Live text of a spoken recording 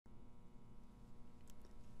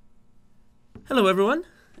Hello everyone,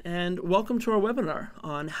 and welcome to our webinar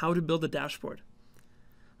on how to build a dashboard.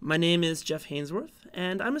 My name is Jeff Hainsworth,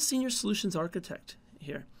 and I'm a Senior Solutions Architect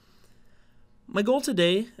here. My goal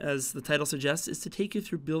today, as the title suggests, is to take you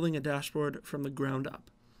through building a dashboard from the ground up.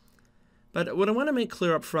 But what I want to make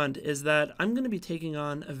clear up front is that I'm going to be taking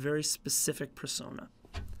on a very specific persona.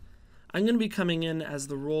 I'm going to be coming in as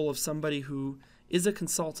the role of somebody who is a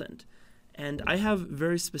consultant, and I have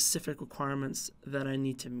very specific requirements that I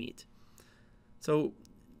need to meet. So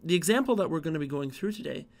the example that we're going to be going through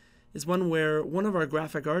today is one where one of our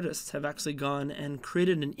graphic artists have actually gone and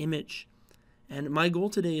created an image. And my goal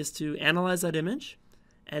today is to analyze that image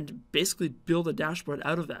and basically build a dashboard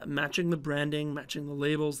out of that, matching the branding, matching the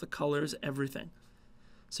labels, the colors, everything.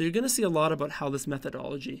 So you're going to see a lot about how this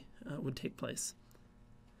methodology would take place.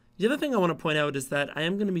 The other thing I want to point out is that I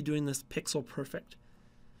am going to be doing this pixel perfect,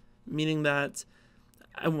 meaning that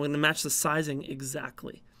I'm going to match the sizing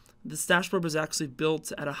exactly. This dashboard was actually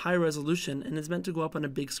built at a high resolution and is meant to go up on a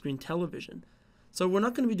big screen television. So we're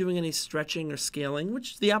not going to be doing any stretching or scaling,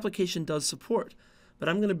 which the application does support. But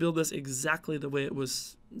I'm going to build this exactly the way it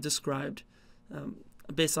was described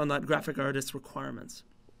based on that graphic artist's requirements.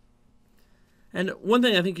 And one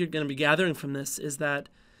thing I think you're going to be gathering from this is that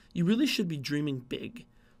you really should be dreaming big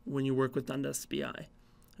when you work with Dundas BI. Right?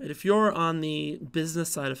 If you're on the business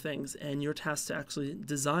side of things and you're tasked to actually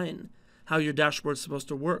design how your dashboard is supposed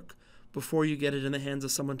to work before you get it in the hands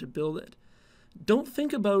of someone to build it, don't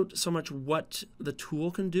think about so much what the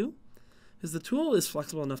tool can do, because the tool is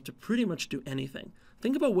flexible enough to pretty much do anything.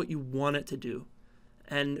 Think about what you want it to do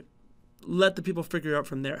and let the people figure out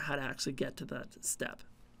from there how to actually get to that step.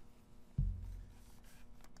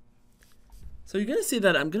 So you're going to see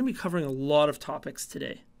that I'm going to be covering a lot of topics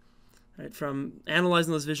today. Right, from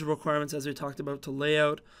analyzing those visual requirements as we talked about to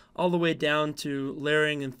layout, all the way down to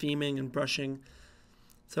layering and theming and brushing.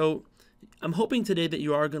 So I'm hoping today that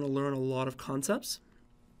you are going to learn a lot of concepts.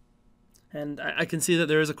 And I can see that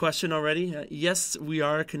there is a question already. Yes, we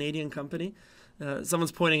are a Canadian company.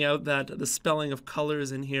 Someone's pointing out that the spelling of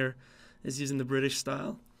colors in here is using the British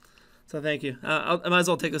style. So thank you. I might as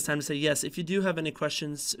well take this time to say yes, if you do have any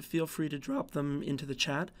questions, feel free to drop them into the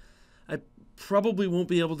chat. I probably won't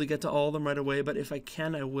be able to get to all of them right away, but if I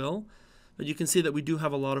can, I will. But you can see that we do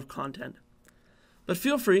have a lot of content. But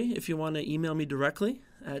feel free, if you want to email me directly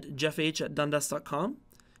at jeffh@dundas.com.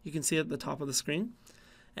 You can see it at the top of the screen.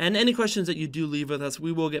 And any questions that you do leave with us,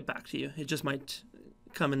 we will get back to you. It just might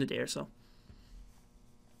come in a day or so.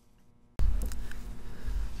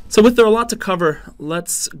 So with there a lot to cover,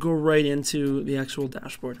 let's go right into the actual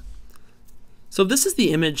dashboard. So this is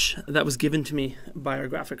the image that was given to me by our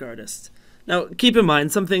graphic artist. Now, keep in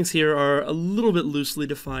mind, some things here are a little bit loosely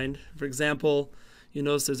defined. For example, you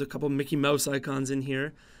notice there's a couple Mickey Mouse icons in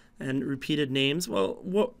here and repeated names. Well,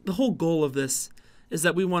 the whole goal of this is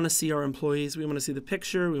that we want to see our employees, we want to see the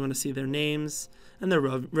picture, we want to see their names and their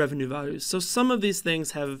revenue values. So some of these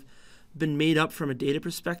things have been made up from a data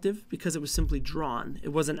perspective because it was simply drawn. It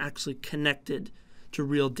wasn't actually connected to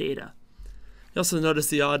real data. You also notice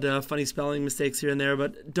the odd funny spelling mistakes here and there,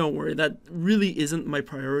 but don't worry, that really isn't my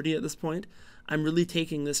priority at this point. I'm really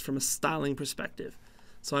taking this from a styling perspective.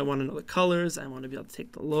 So I want to know the colors, I want to be able to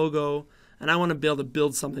take the logo, and I want to be able to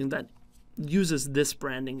build something that uses this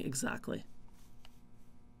branding exactly.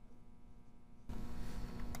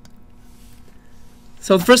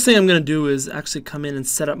 So the first thing I'm going to do is actually come in and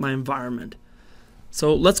set up my environment.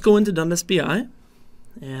 So let's go into Dundas BI,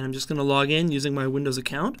 and I'm just going to log in using my Windows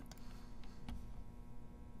account.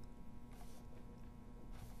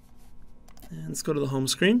 And let's go to the home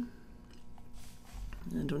screen.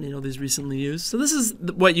 I don't need all these recently used. So this is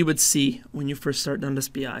what you would see when you first start Dundas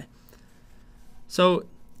BI. So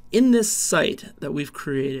in this site that we've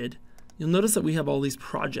created, you'll notice that we have all these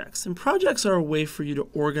projects. And projects are a way for you to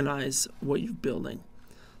organize what you're building.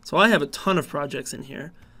 So I have a ton of projects in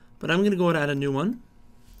here, but I'm going to go and add a new one.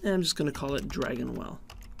 And I'm just going to call it Dragon Well.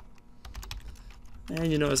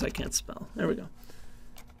 And you notice I can't spell. There we go.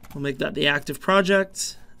 We'll make that the active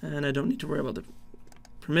project. And I don't need to worry about the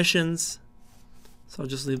permissions. So I'll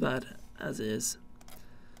just leave that as is.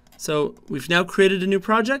 So we've now created a new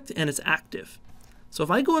project and it's active. So if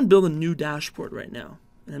I go and build a new dashboard right now,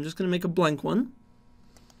 and I'm just going to make a blank one,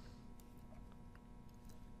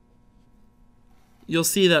 you'll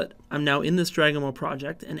see that I'm now in this Dragon Well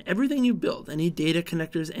project, and everything you build, any data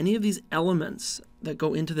connectors, any of these elements that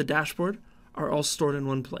go into the dashboard are all stored in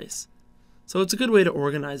one place. So it's a good way to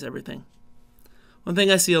organize everything. One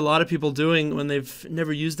thing I see a lot of people doing when they've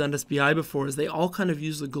never used Dundas BI before is they all kind of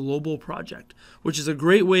use the global project, which is a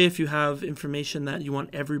great way if you have information that you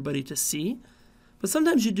want everybody to see. But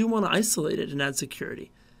sometimes you do want to isolate it and add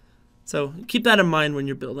security. So keep that in mind when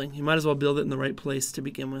you're building. You might as well build it in the right place to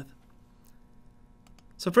begin with.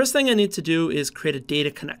 So first thing I need to do is create a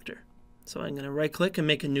data connector. So I'm going to right click and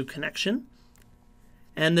make a new connection.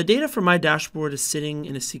 And the data for my dashboard is sitting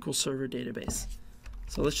in a SQL Server database.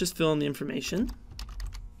 So let's just fill in the information.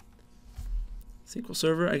 SQL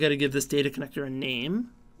Server, I got to give this data connector a name.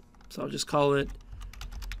 So I'll just call it,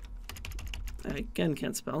 I again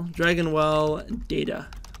can't spell, Dragonwell Data.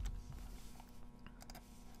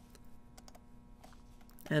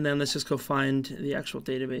 And then let's just go find the actual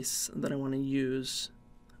database that I want to use.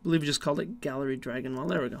 I believe we just called it Gallery Dragonwell.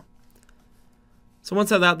 There we go. So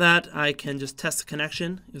once I've got that, I can just test the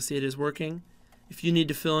connection. You'll see it is working. If you need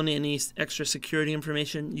to fill in any extra security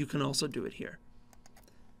information, you can also do it here.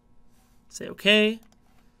 Say OK.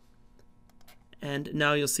 And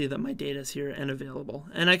now you'll see that my data is here and available.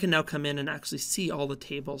 And I can now come in and actually see all the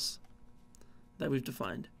tables that we've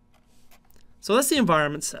defined. So that's the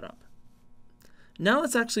environment setup. Now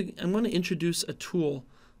I'm going to introduce a tool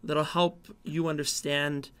that'll help you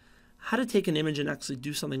understand how to take an image and actually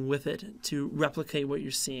do something with it to replicate what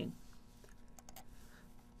you're seeing.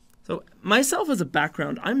 So myself as a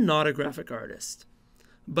background, I'm not a graphic artist,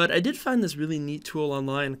 but I did find this really neat tool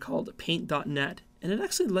online called paint.net, and it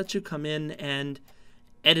actually lets you come in and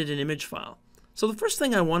edit an image file. So the first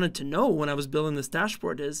thing I wanted to know when I was building this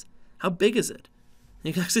dashboard is, how big is it? And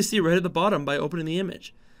you can actually see right at the bottom by opening the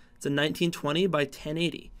image. It's a 1920 by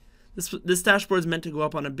 1080. This dashboard is meant to go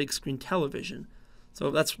up on a big screen television.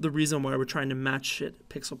 So that's the reason why we're trying to match it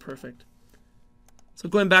pixel perfect. So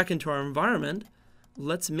going back into our environment,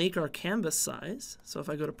 let's make our canvas size. So if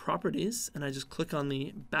I go to Properties and I just click on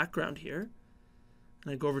the background here,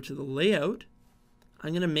 and I go over to the layout,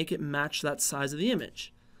 I'm going to make it match that size of the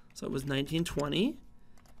image. So it was 1920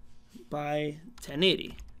 by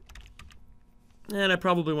 1080. And I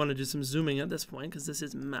probably want to do some zooming at this point because this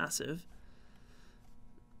is massive.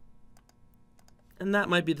 And that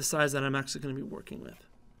might be the size that I'm actually going to be working with.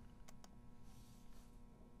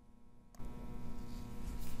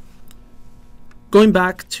 Going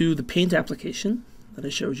back to the Paint application that I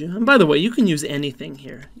showed you. And by the way, you can use anything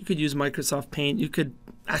here. You could use Microsoft Paint. You could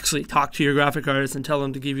actually talk to your graphic artist and tell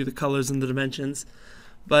them to give you the colors and the dimensions.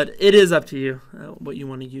 But it is up to you what you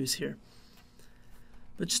want to use here.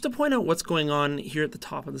 But just to point out what's going on here at the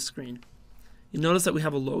top of the screen, you notice that we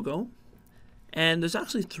have a logo, and there's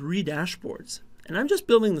actually 3 dashboards. And I'm just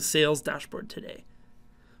building the sales dashboard today.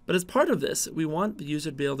 But as part of this, we want the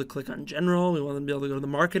user to be able to click on General, we want them to be able to go to the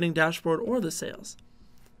Marketing dashboard or the Sales.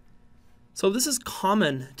 So this is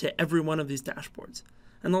common to every one of these dashboards.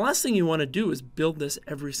 And the last thing you want to do is build this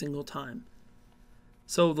every single time.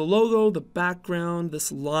 So the logo, the background,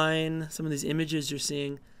 this line, some of these images you're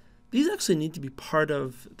seeing, these actually need to be part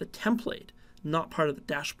of the template, not part of the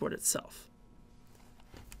dashboard itself.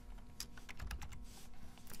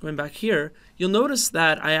 Going back here, you'll notice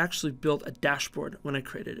that I actually built a dashboard when I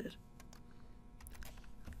created it.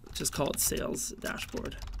 Let's just call it Sales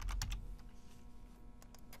Dashboard.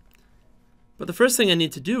 But the first thing I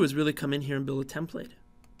need to do is really come in here and build a template.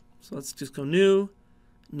 So let's just go New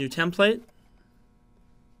Template.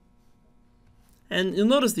 And you'll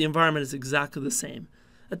notice the environment is exactly the same.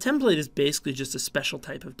 A template is basically just a special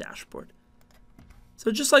type of dashboard.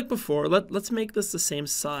 So just like before, let's make this the same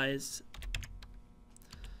size.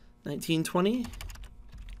 1920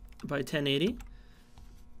 by 1080.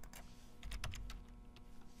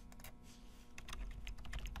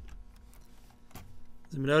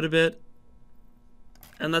 Zoom it out a bit.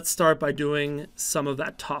 And let's start by doing some of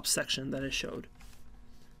that top section that I showed.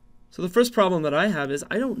 So the first problem that I have is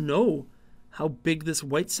I don't know how big this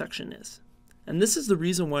white section is. And this is the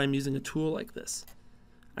reason why I'm using a tool like this.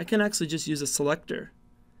 I can actually just use a selector.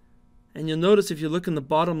 And you'll notice if you look in the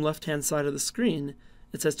bottom left-hand side of the screen,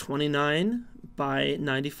 it says 29 by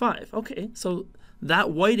 95. Okay, so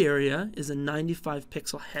that white area is a 95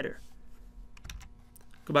 pixel header.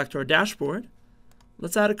 Go back to our dashboard.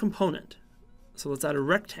 Let's add a component. So let's add a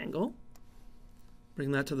rectangle.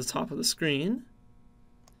 Bring that to the top of the screen.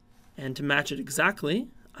 And to match it exactly,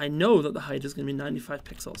 I know that the height is going to be 95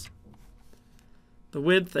 pixels. The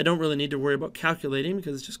width, I don't really need to worry about calculating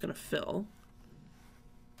because it's just going to fill.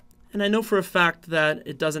 And I know for a fact that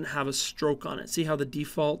it doesn't have a stroke on it. See how the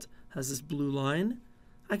default has this blue line?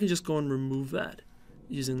 I can just go and remove that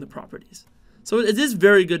using the properties. So it is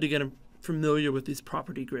very good to get familiar with these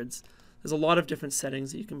property grids. There's a lot of different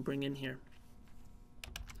settings that you can bring in here.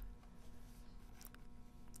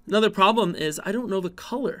 Another problem is I don't know the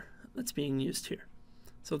color that's being used here.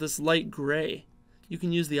 So this light gray, you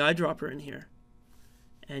can use the eyedropper in here.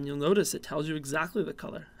 And you'll notice it tells you exactly the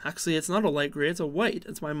color. Actually, it's not a light gray, it's a white.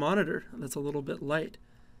 It's my monitor that's a little bit light.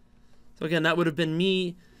 So again, that would have been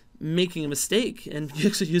me making a mistake and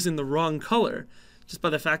actually using the wrong color just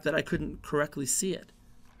by the fact that I couldn't correctly see it.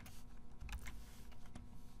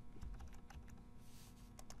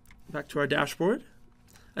 Back to our dashboard.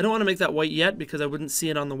 I don't want to make that white yet because I wouldn't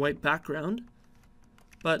see it on the white background.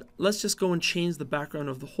 But let's just go and change the background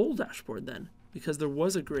of the whole dashboard then, because there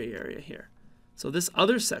was a gray area here. So this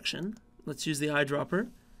other section, let's use the eyedropper,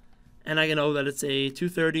 and I know that it's a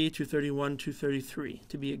 230, 231, 233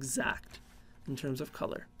 to be exact in terms of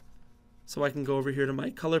color. So I can go over here to my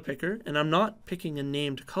color picker, and I'm not picking a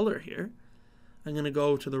named color here. I'm going to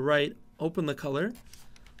go to the right, open the color,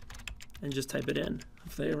 and just type it in.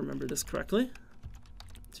 Hopefully I remember this correctly.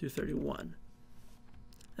 231.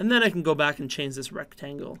 And then I can go back and change this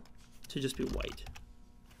rectangle to just be white.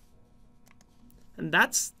 And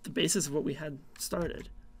that's the basis of what we had started.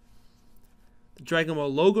 The Dragon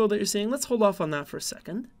Ball logo that you're seeing, let's hold off on that for a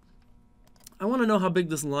second. I want to know how big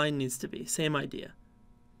this line needs to be. Same idea.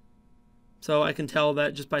 So I can tell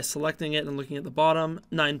that just by selecting it and looking at the bottom,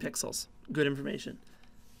 9 pixels. Good information.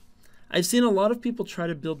 I've seen a lot of people try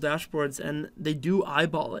to build dashboards and they do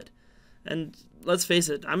eyeball it. And let's face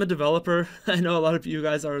it, I'm a developer. I know a lot of you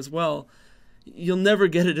guys are as well. You'll never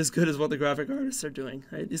get it as good as what the graphic artists are doing.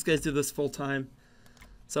 Right? These guys do this full time.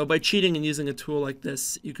 So by cheating and using a tool like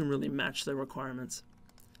this, you can really match their requirements.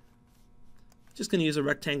 Just going to use a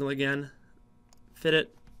rectangle again. Fit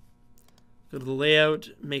it. Go to the layout.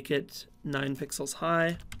 Make it 9 pixels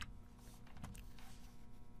high.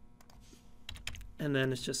 And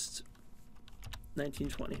then it's just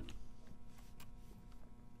 1920.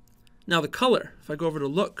 Now the color, if I go over to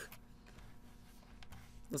look,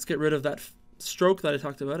 let's get rid of that stroke that I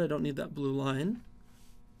talked about. I don't need that blue line.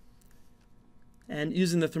 And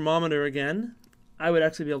using the thermometer again, I would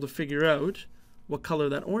actually be able to figure out what color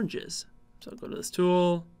that orange is. So I'll go to this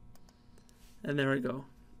tool, and there we go.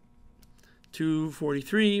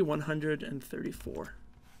 243, 134.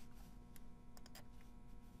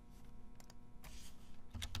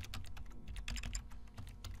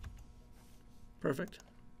 Perfect.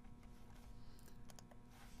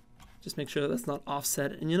 Just make sure that's not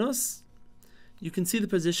offset. And you notice you can see the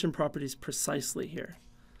position properties precisely here.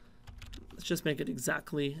 Let's just make it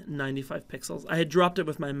exactly 95 pixels. I had dropped it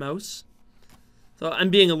with my mouse. So I'm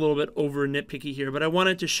being a little bit over nitpicky here, but I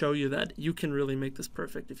wanted to show you that you can really make this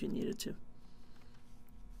perfect if you needed to.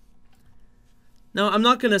 Now, I'm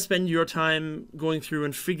not going to spend your time going through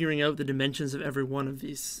and figuring out the dimensions of every one of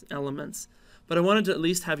these elements. But I wanted to at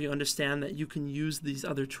least have you understand that you can use these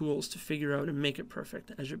other tools to figure out and make it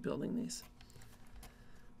perfect as you're building these.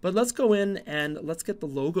 But let's go in and let's get the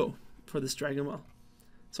logo for this Dragon Ball.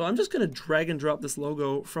 So I'm just going to drag and drop this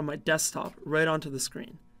logo from my desktop right onto the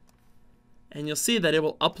screen. And you'll see that it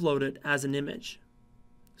will upload it as an image.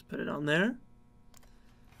 Just put it on there.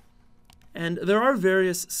 And there are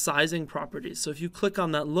various sizing properties. So if you click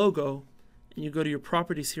on that logo and you go to your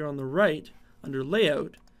properties here on the right under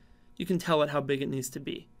layout, you can tell it how big it needs to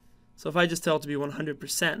be. So if I just tell it to be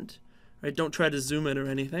 100%, right, don't try to zoom it or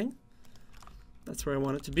anything. That's where I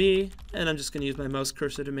want it to be. And I'm just going to use my mouse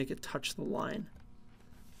cursor to make it touch the line.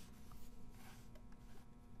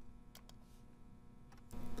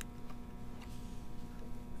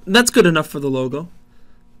 That's good enough for the logo.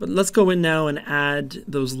 But let's go in now and add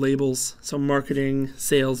those labels. So marketing,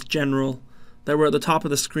 sales, general, that were at the top of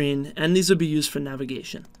the screen. And these would be used for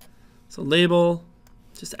navigation. So label.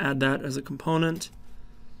 Just add that as a component,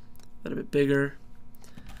 a bit bigger.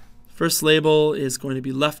 First label is going to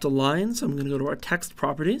be left align, so I'm going to go to our text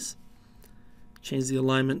properties, change the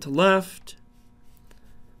alignment to left.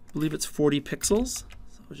 I believe it's 40 pixels,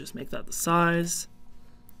 so I'll just make that the size.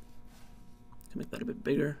 Make that a bit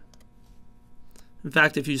bigger. In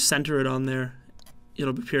fact, if you center it on there,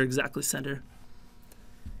 it'll appear exactly center.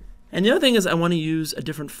 And the other thing is I want to use a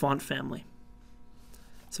different font family.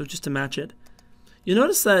 So just to match it. You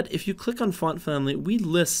notice that if you click on font family, we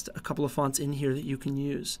list a couple of fonts in here that you can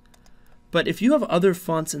use. But if you have other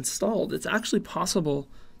fonts installed, it's actually possible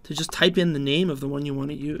to just type in the name of the one you want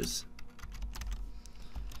to use.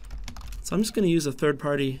 So I'm just going to use a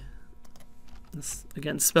third-party,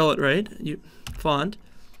 again, spell it right, font.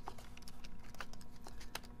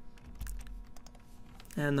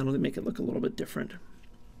 And that'll make it look a little bit different.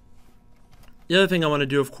 The other thing I want to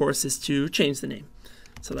do, of course, is to change the name.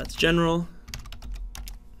 So that's general.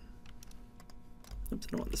 Oops,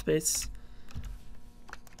 I don't want the space.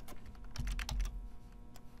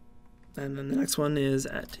 And then the next one is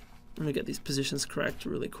at, let me get these positions correct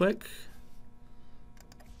really quick.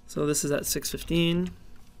 So this is at 6:15.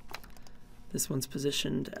 This one's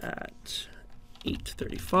positioned at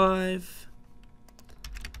 8:35.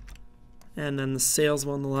 And then the sales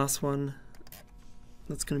one, the last one,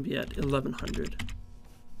 that's going to be at 1100.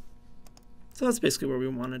 So that's basically where we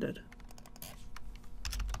wanted it.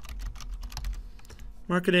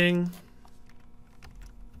 Marketing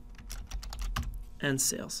and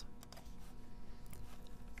sales.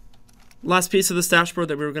 Last piece of this dashboard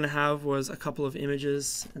that we were going to have was a couple of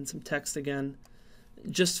images and some text again,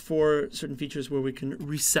 just for certain features where we can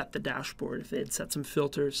reset the dashboard if they had set some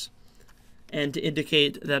filters, and to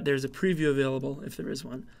indicate that there's a preview available if there is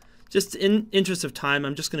one. Just in interest of time,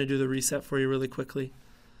 I'm just going to do the reset for you really quickly.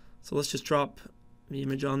 So let's just drop the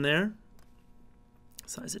image on there,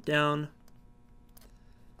 size it down,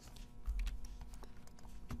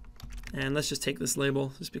 and let's just take this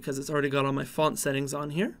label just because it's already got all my font settings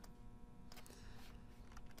on here.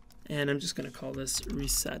 And I'm just going to call this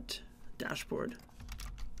Reset Dashboard.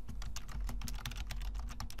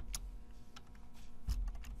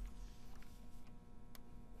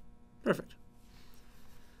 Perfect.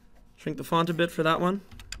 Shrink the font a bit for that one.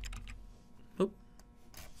 Oop.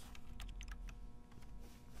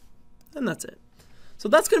 And that's it. So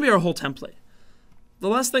that's going to be our whole template. The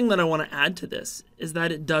last thing that I want to add to this is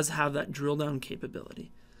that it does have that drill down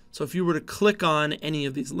capability. So if you were to click on any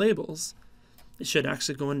of these labels, it should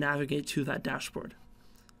actually go and navigate to that dashboard.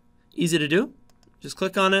 Easy to do. Just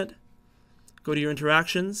click on it, go to your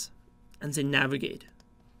interactions, and say navigate.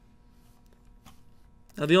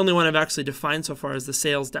 Now the only one I've actually defined so far is the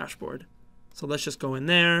sales dashboard. So let's just go in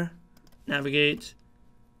there, navigate,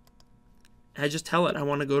 and I just tell it I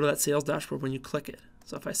want to go to that sales dashboard when you click it.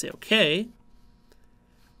 So if I say OK,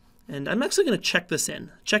 and I'm actually going to check this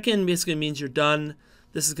in. Check in basically means you're done.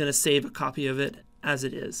 This is going to save a copy of it as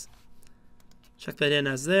it is. Check that in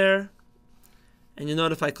as there. And you'll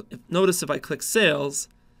notice if I click sales,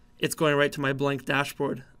 it's going right to my blank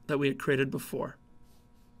dashboard that we had created before.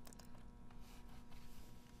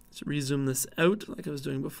 Let's rezoom this out like I was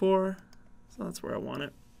doing before. So that's where I want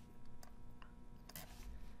it.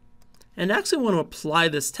 And I actually want to apply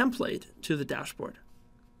this template to the dashboard.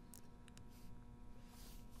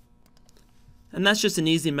 And that's just an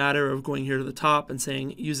easy matter of going here to the top and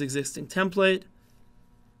saying use existing template.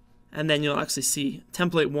 And then you'll actually see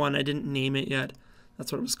template 1, I didn't name it yet.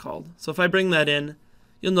 That's what it was called. So if I bring that in,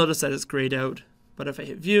 you'll notice that it's grayed out. But if I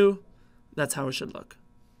hit view, that's how it should look.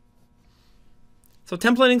 So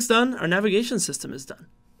templating's done, our navigation system is done.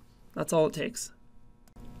 That's all it takes.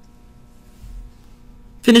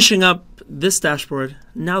 Finishing up this dashboard,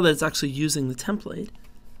 now that it's actually using the template,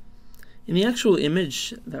 in the actual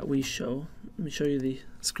image that we show, let me show you the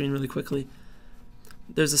screen really quickly.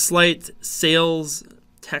 There's a slight sales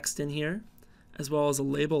text in here, as well as a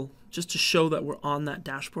label, just to show that we're on that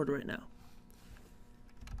dashboard right now.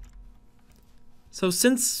 So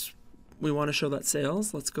since we want to show that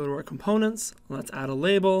sales, let's go to our components, let's add a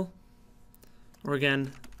label, or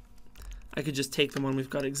again, I could just take the one we've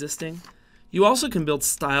got existing. You also can build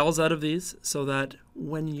styles out of these so that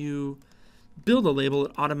when you build a label,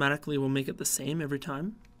 it automatically will make it the same every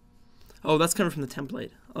time. Oh, that's coming from the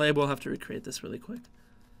template. I will have to recreate this really quick.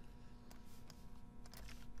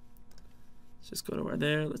 Let's just go to our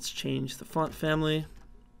there. Let's change the font family.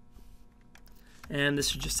 And this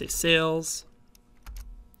should just say sales.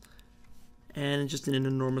 And just in an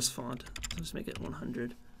enormous font. Let's make it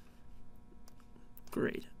 100.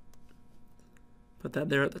 Great. Put that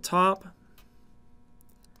there at the top.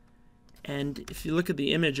 And if you look at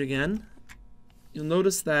the image again, you'll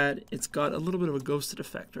notice that it's got a little bit of a ghosted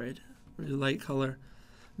effect, right? Really light color.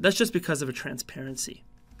 That's just because of a transparency.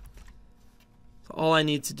 So all I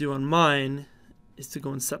need to do on mine is to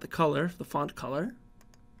go and set the color, the font color.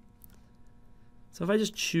 So if I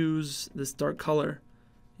just choose this dark color,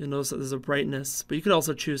 you'll notice that there's a brightness, but you could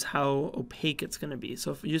also choose how opaque it's going to be.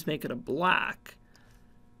 So if you just make it a black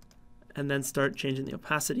and then start changing the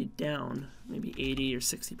opacity down, maybe 80 or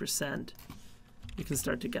 60%, you can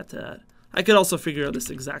start to get to that. I could also figure out this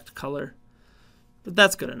exact color, but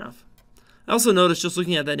that's good enough. I also noticed, just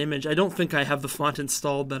looking at that image, I don't think I have the font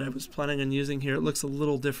installed that I was planning on using here. It looks a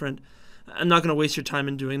little different. I'm not going to waste your time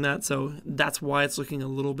in doing that, so that's why it's looking a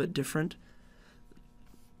little bit different.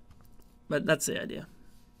 But that's the idea.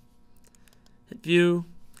 Hit view.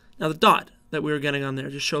 Now the dot that we were getting on there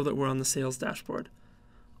to show that we're on the sales dashboard.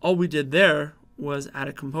 All we did there was add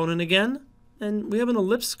a component again, and we have an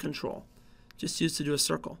ellipse control, just used to do a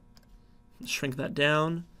circle. Shrink that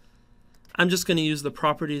down. I'm just going to use the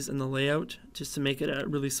properties and the layout just to make it a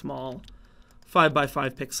really small 5 by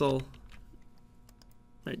 5 pixel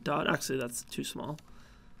right dot. Actually, that's too small.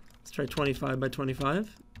 Let's try 25 by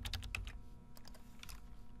 25.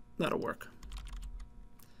 That'll work.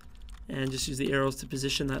 And just use the arrows to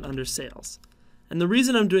position that under sales. And the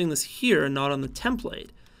reason I'm doing this here and not on the template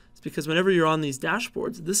is because whenever you're on these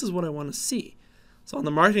dashboards, this is what I want to see. So on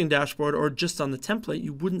the marketing dashboard or just on the template,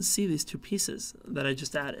 you wouldn't see these two pieces that I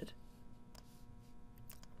just added.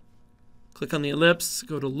 Click on the ellipse,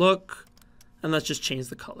 go to look, and let's just change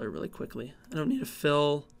the color really quickly. I don't need a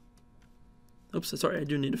fill. Oops, sorry, I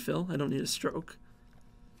do need a fill. I don't need a stroke.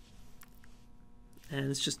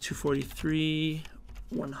 And it's just 243,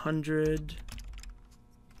 100.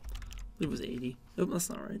 It was 80. Oh,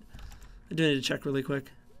 that's not right. I do need to check really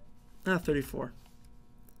quick. 34.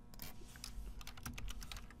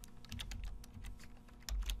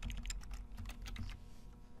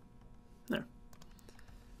 There.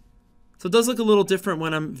 So it does look a little different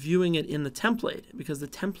when I'm viewing it in the template because the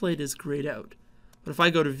template is grayed out. But if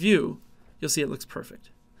I go to view, you'll see it looks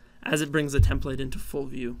perfect as it brings the template into full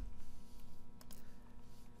view.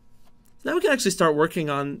 Now we can actually start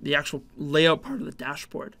working on the actual layout part of the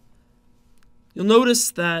dashboard. You'll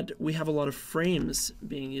notice that we have a lot of frames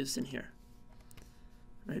being used in here,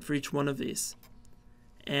 right, for each one of these.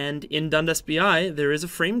 And in Dundas BI, there is a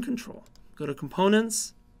frame control. Go to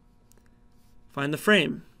Components, find the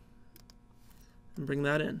frame, and bring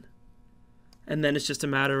that in. And then it's just a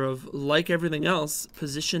matter of, like everything else,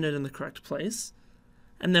 position it in the correct place,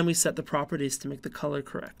 and then we set the properties to make the color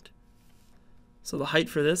correct. So the height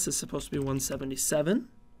for this is supposed to be 177.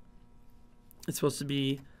 It's supposed to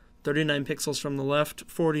be 39 pixels from the left.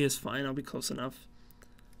 40 is fine. I'll be close enough.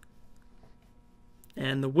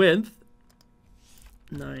 And the width,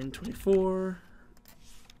 924 or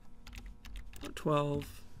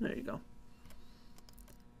 12. There you go.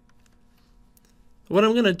 What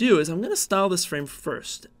I'm going to do is I'm going to style this frame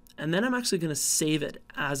first, and then I'm actually going to save it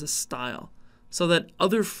as a style so that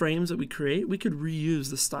other frames that we create, we could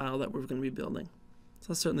reuse the style that we're going to be building. So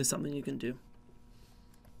that's certainly something you can do.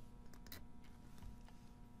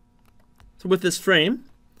 So with this frame,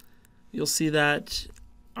 you'll see that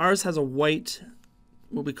ours has a white,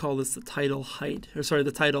 what we call this the title height, or sorry,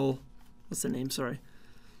 the title, what's the name, sorry.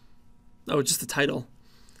 Oh, just the title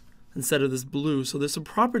instead of this blue. So there's some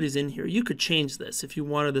properties in here. You could change this if you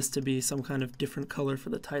wanted this to be some kind of different color for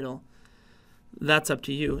the title. That's up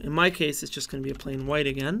to you. In my case, it's just going to be a plain white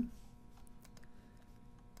again.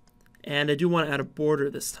 And I do want to add a border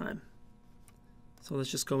this time. So let's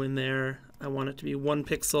just go in there. I want it to be 1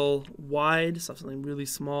 pixel wide, so something really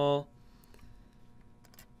small.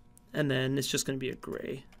 And then it's just going to be a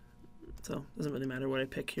gray. So it doesn't really matter what I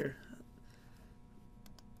pick here.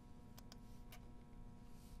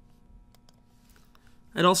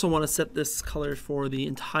 I'd also want to set this color for the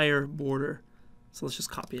entire border. So let's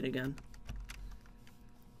just copy it again.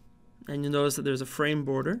 And you'll notice that there's a frame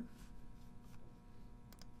border,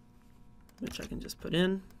 which I can just put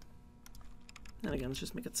in. And again, let's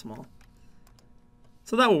just make it small.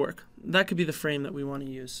 So that will work. That could be the frame that we want to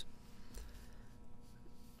use.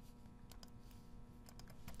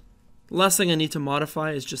 The last thing I need to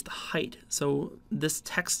modify is just the height. So this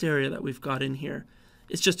text area that we've got in here,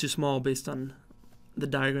 it's just too small based on the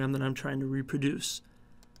diagram that I'm trying to reproduce.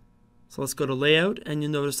 So let's go to Layout, and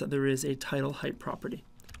you'll notice that there is a title height property.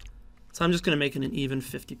 So I'm just going to make it an even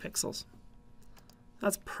 50 pixels.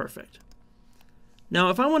 That's perfect. Now,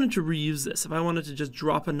 if I wanted to reuse this, if I wanted to just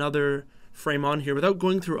drop another frame on here without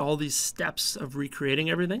going through all these steps of recreating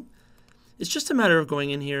everything, it's just a matter of going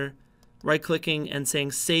in here, right-clicking, and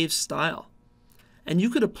saying Save Style. And you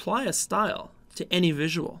could apply a style to any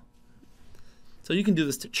visual. So you can do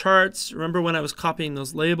this to charts. Remember when I was copying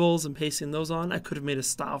those labels and pasting those on? I could have made a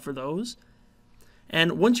style for those.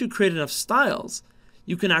 And once you create enough styles,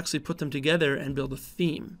 you can actually put them together and build a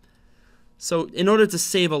theme. So in order to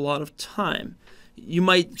save a lot of time, you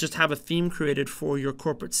might just have a theme created for your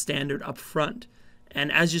corporate standard up front.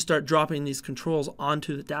 And as you start dropping these controls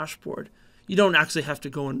onto the dashboard, you don't actually have to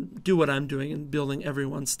go and do what I'm doing and building every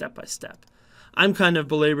one step by step. I'm kind of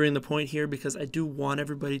belaboring the point here because I do want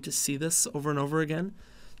everybody to see this over and over again,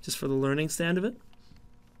 just for the learning stand of it.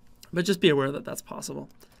 But just be aware that that's possible.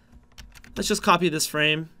 Let's just copy this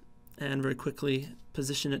frame and very quickly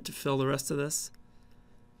position it to fill the rest of this.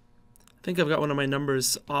 I think I've got one of my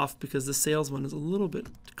numbers off because the sales one is a little bit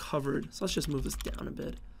covered. So let's just move this down a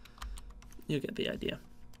bit. You get the idea.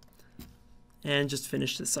 And just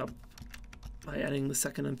finish this up by adding the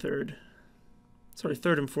third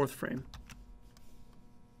and fourth frame.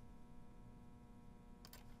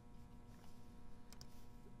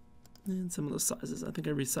 And some of those sizes. I think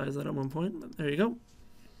I resized that at one point, but there you go.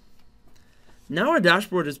 Now our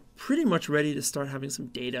dashboard is pretty much ready to start having some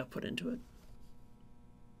data put into it.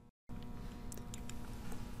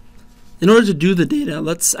 In order to do the data,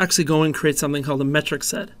 let's actually go and create something called a metric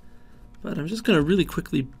set. But I'm just going to really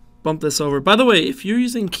quickly bump this over. By the way, if you're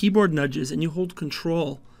using keyboard nudges and you hold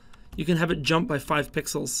Control, you can have it jump by 5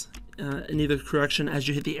 pixels in either direction as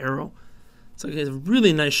you hit the arrow. So it's a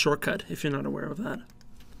really nice shortcut if you're not aware of that.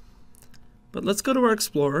 But let's go to our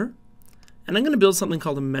Explorer, and I'm going to build something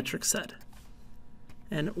called a metric set.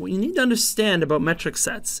 And what you need to understand about metric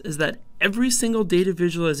sets is that every single data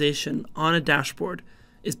visualization on a dashboard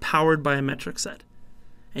is powered by a metric set.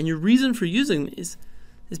 And your reason for using these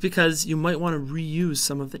is because you might want to reuse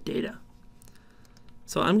some of the data.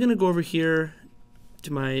 So I'm going to go over here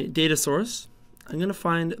to my data source. I'm going to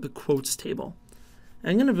find the quotes table.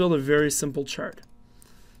 I'm going to build a very simple chart.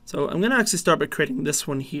 So I'm going to actually start by creating this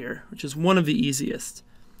one here, which is one of the easiest.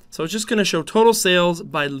 So it's just going to show total sales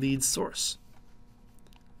by lead source.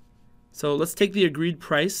 So let's take the agreed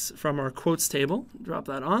price from our quotes table, drop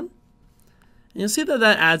that on, and you'll see that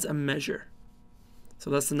that adds a measure. So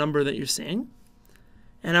that's the number that you're seeing.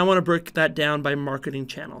 And I want to break that down by marketing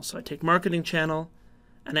channel. So I take marketing channel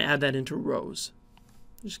and I add that into rows.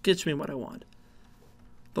 It just gets me what I want.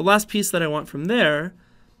 The last piece that I want from there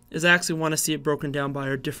is I actually want to see it broken down by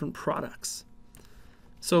our different products.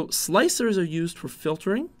 So slicers are used for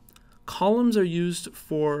filtering. Columns are used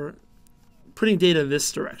for putting data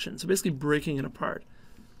this direction, so basically breaking it apart.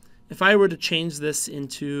 If I were to change this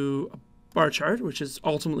into a bar chart, which is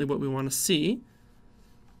ultimately what we want to see,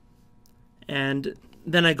 and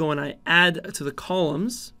then I go and I add to the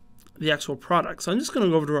columns the actual product. So I'm just going to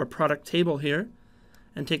go over to our product table here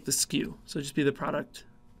and take the SKU. So just be the product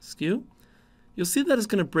SKU. You'll see that it's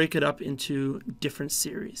going to break it up into different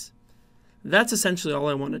series. That's essentially all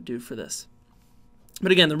I want to do for this.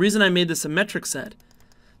 But again, the reason I made this a metric set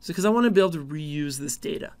is because I want to be able to reuse this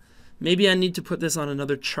data. Maybe I need to put this on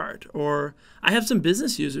another chart, or I have some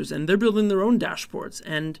business users and they're building their own dashboards,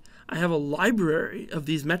 and I have a library of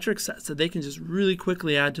these metric sets that they can just really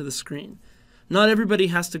quickly add to the screen. Not everybody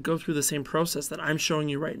has to go through the same process that I'm showing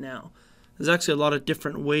you right now. There's actually a lot of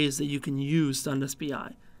different ways that you can use Dundas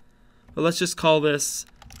BI. But let's just call this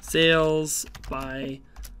sales by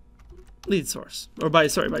lead source, or by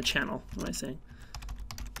channel. What am I saying?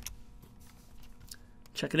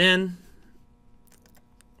 Check it in.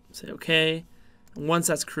 Say OK. And once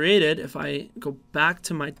that's created, if I go back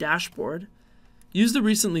to my dashboard, use the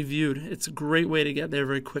recently viewed. It's a great way to get there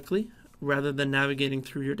very quickly rather than navigating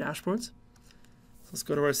through your dashboards. So let's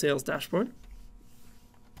go to our sales dashboard.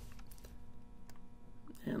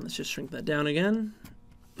 And let's just shrink that down again.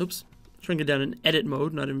 Oops. Shrink it down in edit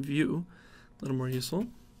mode, not in view. A little more useful.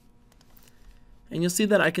 And you'll see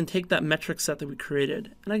that I can take that metric set that we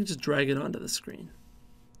created and I can just drag it onto the screen.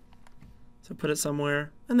 So put it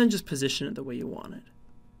somewhere and then just position it the way you want it.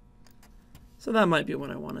 So that might be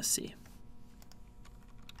what I want to see.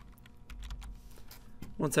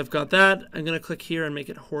 Once I've got that, I'm going to click here and make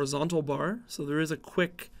it horizontal bar. So there is a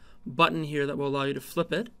quick button here that will allow you to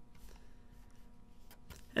flip it.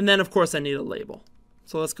 And then, of course, I need a label.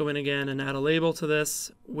 So let's go in again and add a label to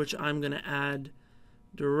this, which I'm going to add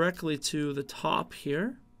directly to the top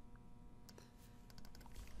here.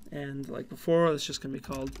 And like before, it's just going to be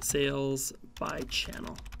called sales by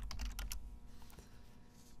channel.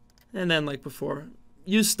 And then like before,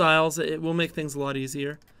 use styles. It will make things a lot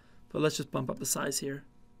easier. But let's just bump up the size here.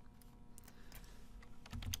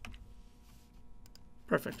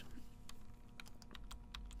 Perfect.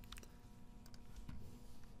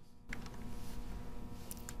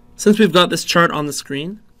 Since we've got this chart on the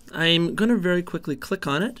screen, I'm going to very quickly click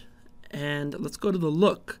on it. And let's go to the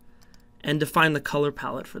look and define the color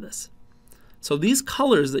palette for this. So these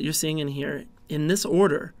colors that you're seeing in here, in this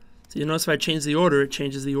order, so you notice if I change the order, it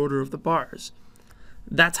changes the order of the bars.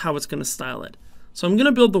 That's how it's going to style it. So I'm going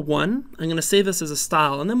to build the one, I'm going to save this as a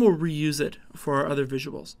style, and then we'll reuse it for our other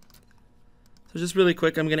visuals. So just really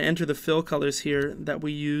quick, I'm going to enter the fill colors here that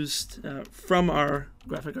we used from our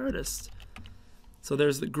graphic artist. So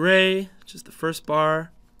there's the gray, which is the first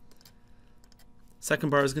bar.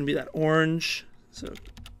 Second bar is going to be that orange. So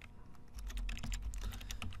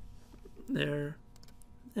there.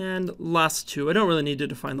 And last two. I don't really need to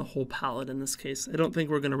define the whole palette in this case. I don't think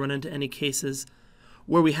we're going to run into any cases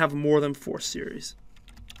where we have more than 4 series.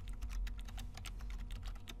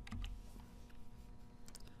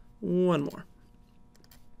 One more.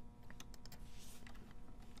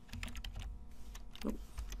 Oh.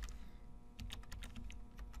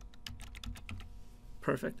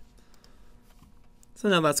 Perfect. So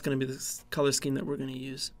now that's going to be the color scheme that we're going to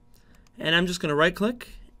use. And I'm just going to right click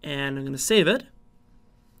and I'm going to save it.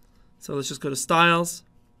 So let's just go to Styles,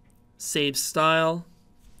 Save Style,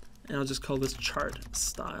 and I'll just call this Chart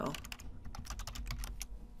Style.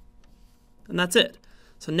 And that's it.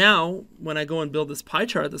 So now when I go and build this pie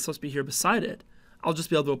chart that's supposed to be here beside it, I'll just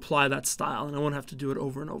be able to apply that style and I won't have to do it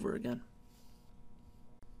over and over again.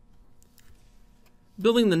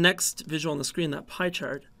 Building the next visual on the screen, that pie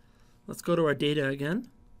chart, let's go to our data again.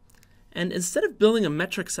 And instead of building a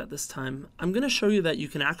metric set this time, I'm going to show you that you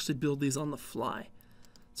can actually build these on the fly.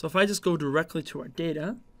 So if I just go directly to our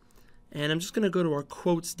data, and I'm just going to go to our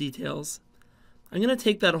quotes details, I'm going to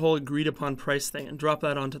take that whole agreed upon price thing and drop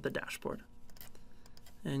that onto the dashboard.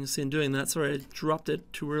 And you'll see in doing that, sorry, I dropped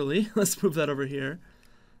it too early. Let's move that over here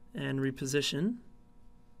and reposition.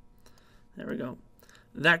 There we go.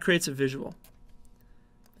 That creates a visual.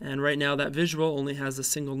 And right now that visual only has a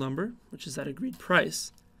single number, which is that agreed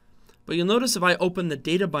price. But you'll notice if I open the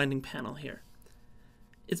data binding panel here,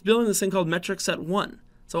 it's building this thing called metric set 1.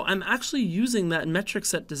 So I'm actually using that metric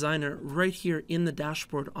set designer right here in the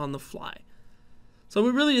dashboard on the fly. So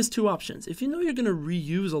it really is two options. If you know you're going to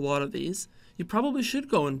reuse a lot of these, you probably should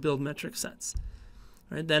go and build metric sets.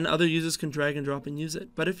 Right? Then other users can drag and drop and use it.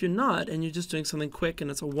 But if you're not, and you're just doing something quick and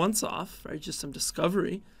it's a once-off, right, just some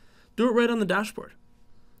discovery, do it right on the dashboard.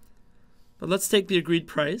 But let's take the agreed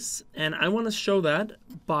price, and I want to show that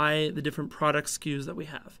by the different product SKUs that we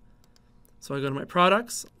have. So I go to my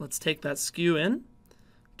products, let's take that SKU in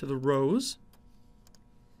to the rows.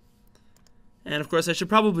 And of course I should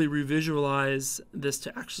probably revisualize this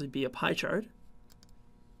to actually be a pie chart.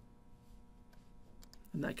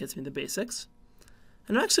 And that gets me the basics.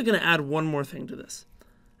 And I'm actually going to add one more thing to this.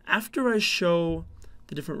 After I show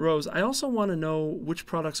the different rows, I also want to know which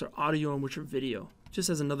products are audio and which are video, just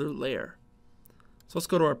as another layer. So let's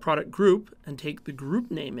go to our product group and take the group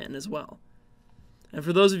name in as well. And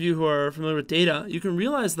for those of you who are familiar with data, you can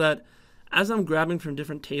realize that as I'm grabbing from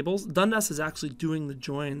different tables, Dundas is actually doing the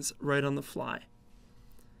joins right on the fly.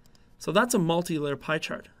 So that's a multi-layer pie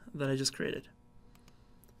chart that I just created.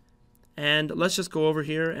 And let's just go over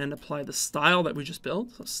here and apply the style that we just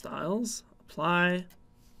built. So styles, apply,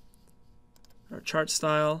 our chart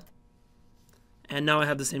style, and now I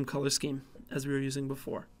have the same color scheme as we were using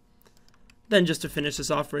before. Then just to finish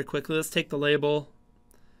this off very quickly, let's take the label,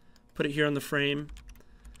 put it here on the frame.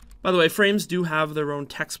 By the way, frames do have their own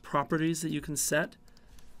text properties that you can set,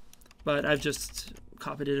 but I've just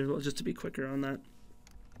copied it just to be quicker on that.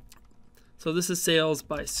 So this is sales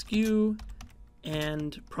by SKU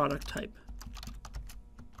and product type.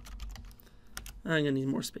 I'm going to need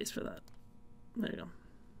more space for that. There you go.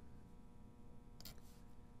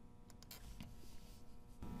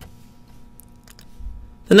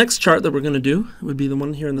 The next chart that we're going to do would be the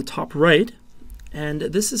one here in the top right, and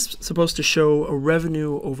this is supposed to show a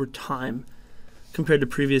revenue over time compared to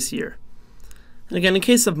previous year. And again, in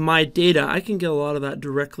case of my data, I can get a lot of that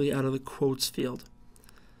directly out of the quotes field.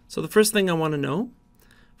 So the first thing I want to know,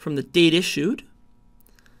 from the date issued,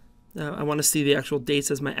 I want to see the actual dates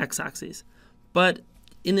as my x-axis. But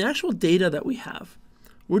in the actual data that we have,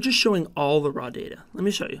 we're just showing all the raw data. Let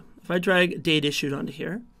me show you. If I drag date issued onto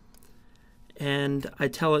here, and I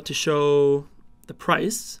tell it to show the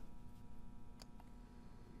price,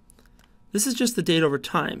 this is just the date over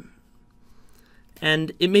time.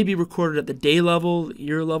 And it may be recorded at the day level, the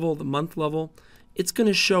year level, the month level. It's going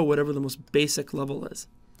to show whatever the most basic level is.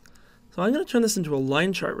 So I'm going to turn this into a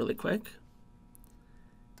line chart really quick.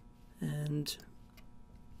 And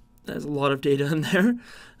there's a lot of data in there.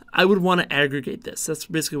 I would want to aggregate this. That's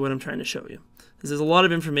basically what I'm trying to show you. There's a lot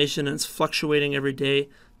of information and it's fluctuating every day.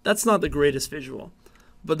 That's not the greatest visual,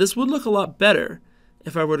 but this would look a lot better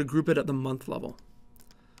if I were to group it at the month level.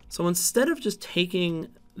 So instead of just taking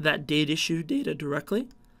that date issue data directly,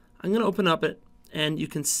 I'm going to open up it and you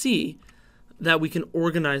can see that we can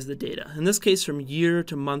organize the data. In this case, from year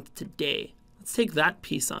to month to day. Let's take that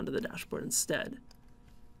piece onto the dashboard instead.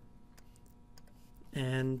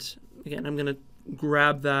 And again, I'm going to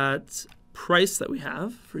grab that price that we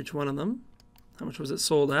have for each one of them. How much was it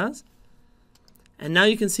sold as? And now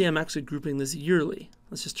you can see I'm actually grouping this yearly.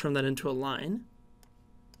 Let's just turn that into a line.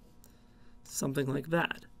 Something like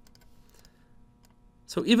that.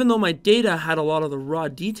 So even though my data had a lot of the raw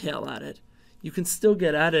detail at it, you can still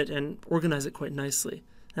get at it and organize it quite nicely.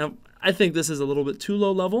 Now, I think this is a little bit too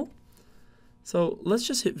low level. So let's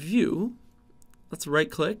just hit View. Let's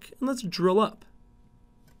right-click, and let's drill up.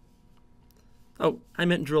 Oh, I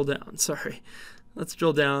meant drill down, sorry. Let's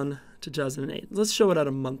drill down to 2008. Let's show it at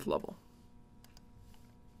a month level.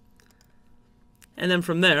 And then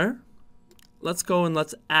from there, let's go and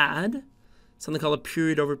let's add something called a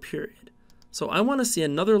period over period. So I want to see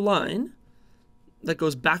another line that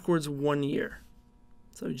goes backwards 1 year.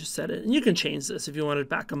 So you just set it, and you can change this if you want it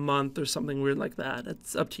back a month or something weird like that.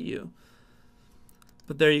 It's up to you.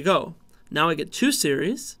 But there you go. Now I get two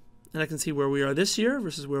series, and I can see where we are this year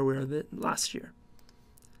versus where we are last year.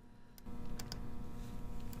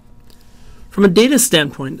 From a data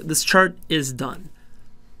standpoint, this chart is done.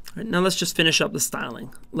 All right, now let's just finish up the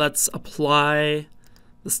styling. Let's apply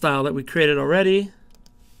the style that we created already.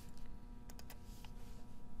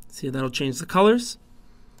 See, that'll change the colors.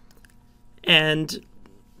 And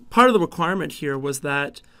part of the requirement here was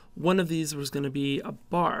that one of these was going to be a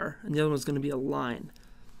bar and the other one's going to be a line.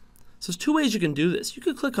 So there's two ways you can do this. You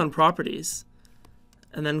could click on properties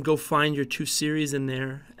and then go find your two series in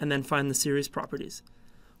there and then find the series properties.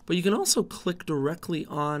 But you can also click directly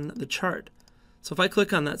on the chart. So if I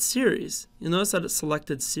click on that series, you'll notice that it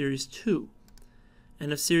selected series 2.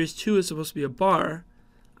 And if series 2 is supposed to be a bar,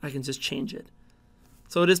 I can just change it.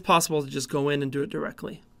 So it is possible to just go in and do it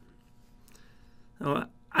directly. Now,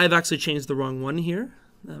 I've actually changed the wrong one here.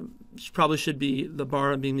 Probably should be the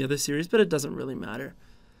bar being the other series, but it doesn't really matter.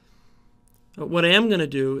 But what I am going to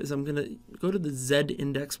do is I'm going to go to the Z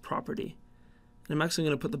index property. And I'm actually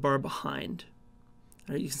going to put the bar behind.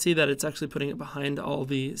 All right, you can see that it's actually putting it behind all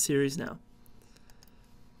the series now.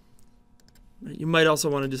 Right, you might also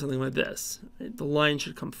want to do something like this. Right, the line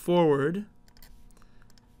should come forward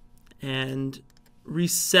and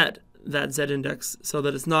reset that Z index so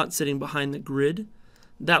that it's not sitting behind the grid.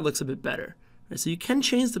 That looks a bit better. Right, so you can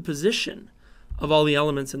change the position of all the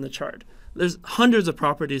elements in the chart. There's hundreds of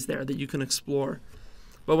properties there that you can explore.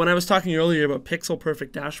 But when I was talking earlier about pixel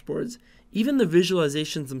perfect dashboards, even the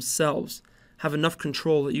visualizations themselves have enough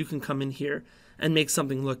control that you can come in here and make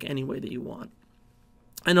something look any way that you want.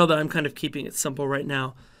 I know that I'm kind of keeping it simple right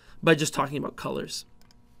now by just talking about colors.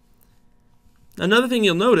 Another thing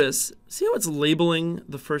you'll notice, see how it's labeling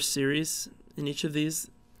the first series in each of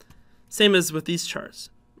these? Same as with these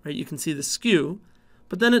charts, right? You can see the skew,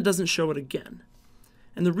 but then it doesn't show it again.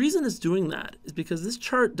 And the reason it's doing that is because this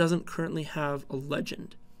chart doesn't currently have a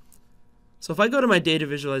legend. So if I go to my data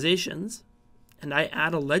visualizations and I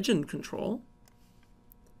add a legend control,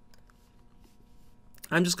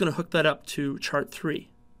 I'm just going to hook that up to chart 3.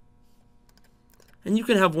 And you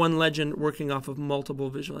can have one legend working off of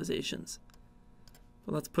multiple visualizations.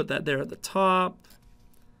 But let's put that there at the top.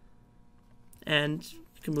 And you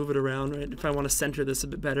can move it around, right? If I want to center this a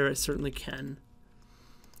bit better, I certainly can.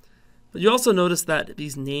 But you also notice that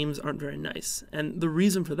these names aren't very nice. And the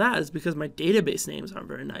reason for that is because my database names aren't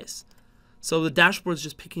very nice. So the dashboard's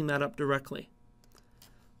just picking that up directly.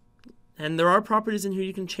 And there are properties in here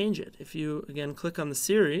you can change it. If you, again, click on the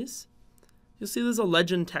series, you'll see there's a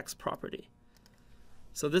legend text property.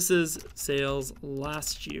 So this is sales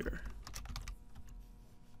last year.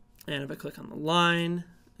 And if I click on the line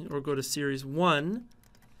or go to series 1,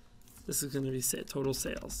 this is going to be total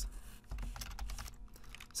sales.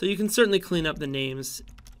 So you can certainly clean up the names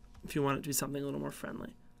if you want it to be something a little more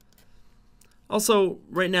friendly. Also,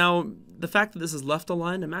 right now, the fact that this is left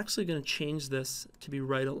aligned, I'm actually going to change this to be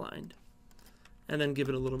right aligned. And then give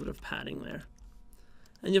it a little bit of padding there.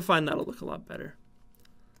 And you'll find that'll look a lot better.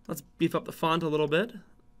 Let's beef up the font a little bit.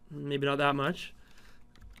 Maybe not that much.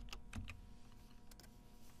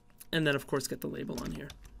 And then, of course, get the label on here.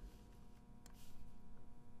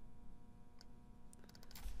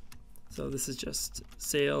 So this is just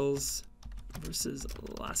sales versus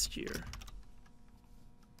last year.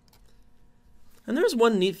 And there's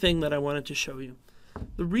one neat thing that I wanted to show you.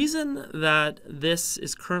 The reason that this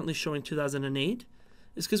is currently showing 2008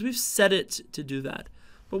 is because we've set it to do that.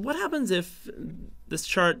 But what happens if this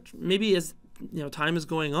chart, maybe as time is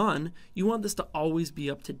going on, you want this to always be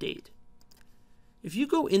up to date? If you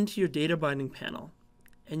go into your data binding panel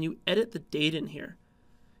and you edit the date in here,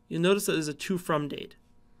 you'll notice that there's a to from date.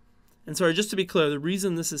 And sorry, just to be clear, the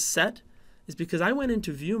reason this is set is because I went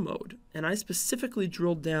into view mode and I specifically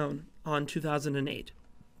drilled down on 2008.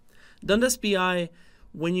 Dundas BI,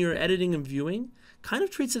 when you're editing and viewing, kind of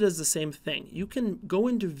treats it as the same thing. You can go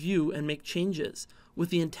into view and make changes with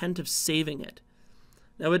the intent of saving it.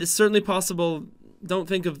 Now, it is certainly possible. Don't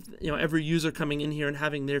think of every user coming in here and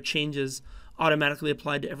having their changes automatically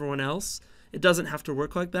applied to everyone else. It doesn't have to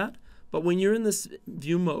work like that. But when you're in this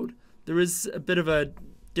view mode, there is a bit of a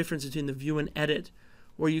difference between the view and edit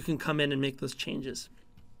where you can come in and make those changes.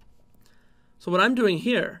 So what I'm doing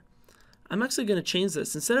here, I'm actually going to change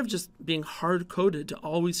this. Instead of just being hard-coded to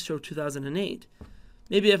always show 2008,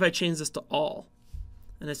 maybe if I change this to all,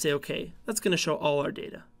 and I say, okay, that's going to show all our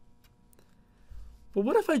data. But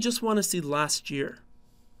what if I just want to see last year?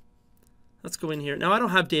 Let's go in here. Now, I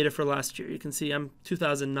don't have data for last year. You can see I'm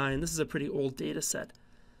 2009. This is a pretty old data set.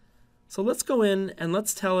 So let's go in and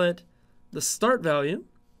let's tell it the start value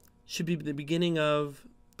should be the beginning of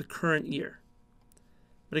the current year.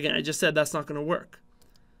 But again, I just said that's not going to work.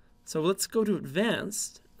 So let's go to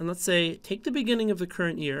advanced and let's say take the beginning of the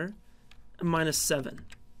current year and minus 7.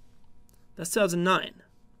 That's 2009.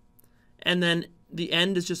 and then the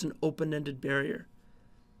end is just an open-ended barrier.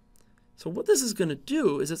 So what this is going to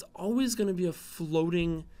do is it's always going to be a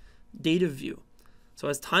floating data view. So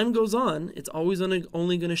as time goes on, it's always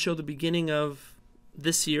only going to show the beginning of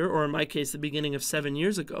this year, or in my case, the beginning of 7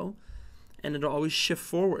 years ago, and it'll always shift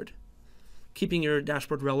forward, keeping your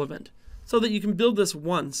dashboard relevant, so that you can build this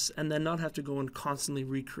once and then not have to go and constantly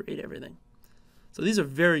recreate everything. So these are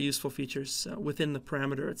very useful features within the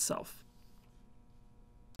parameter itself.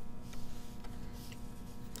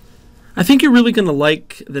 I think you're really going to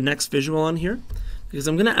like the next visual on here, because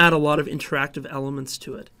I'm going to add a lot of interactive elements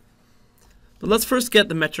to it. But let's first get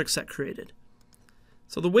the metric set created.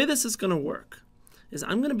 So the way this is going to work is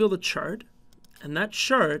I'm going to build a chart, and that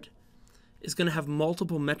chart is going to have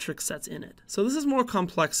multiple metric sets in it. So this is more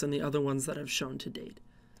complex than the other ones that I've shown to date.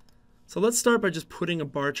 So let's start by just putting a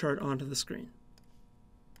bar chart onto the screen.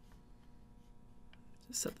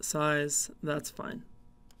 Just set the size, that's fine.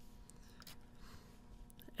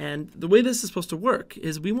 And the way this is supposed to work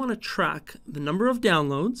is we want to track the number of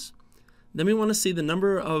downloads, then we want to see the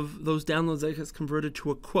number of those downloads that gets converted to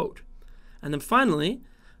a quote. And then finally,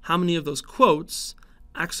 how many of those quotes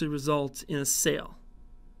actually result in a sale.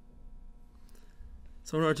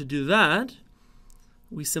 So in order to do that,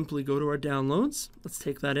 we simply go to our downloads. Let's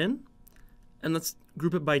take that in, and let's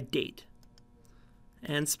group it by date.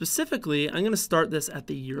 And specifically, I'm going to start this at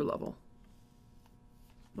the year level.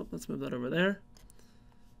 Oh, let's move that over there.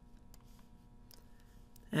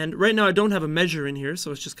 And right now I don't have a measure in here,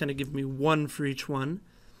 so it's just kind of giving me 1 for each one.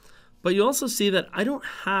 But you also see that I don't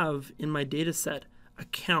have in my data set a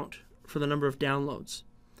count for the number of downloads.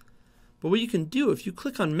 But what you can do, if you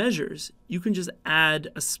click on measures, you can just add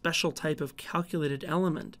a special type of calculated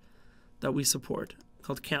element that we support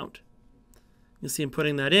called count. You'll see in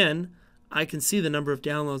putting that in, I can see the number of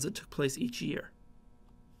downloads that took place each year.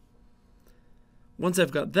 Once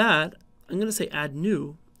I've got that, I'm going to say add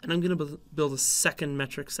new, and I'm going to build a second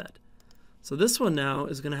metric set. So this one now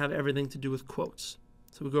is going to have everything to do with quotes.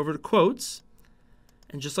 So we go over to quotes,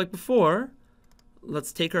 and just like before,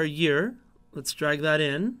 let's take our year, let's drag that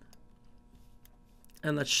in,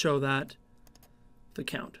 and let's show that the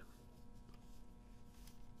count.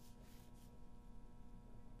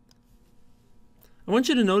 I want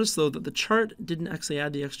you to notice, though, that the chart didn't actually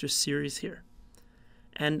add the extra series here.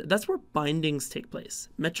 And that's where bindings take place.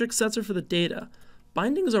 Metric sets are for the data.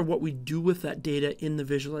 Bindings are what we do with that data in the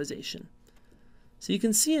visualization. So you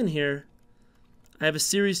can see in here, I have a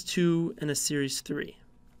series 2 and a series 3.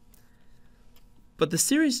 But the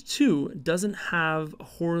series 2 doesn't have a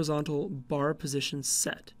horizontal bar position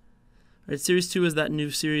set. Right? Series 2 is that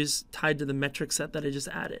new series tied to the metric set that I just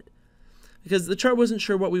added. Because the chart wasn't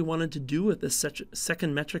sure what we wanted to do with this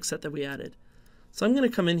second metric set that we added. So I'm going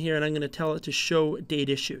to come in here and I'm going to tell it to show date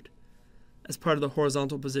issued as part of the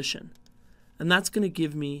horizontal position. And that's going to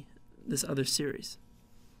give me this other series.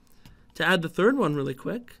 To add the third one really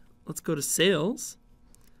quick, let's go to sales.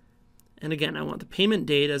 And again, I want the payment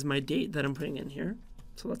date as my date that I'm putting in here.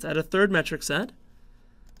 So let's add a third metric set.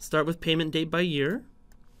 Start with payment date by year.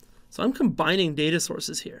 So I'm combining data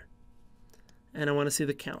sources here. And I want to see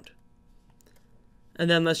the count. And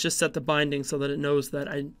then let's just set the binding so that it knows that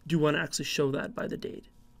I do want to actually show that by the date.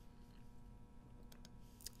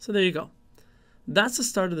 So there you go. That's the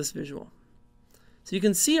start of this visual. So you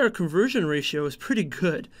can see our conversion ratio is pretty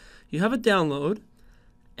good. You have a download,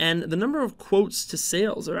 and the number of quotes to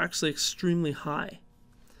sales are actually extremely high.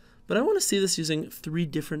 But I want to see this using 3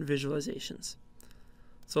 different visualizations.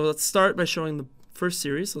 So let's start by showing the first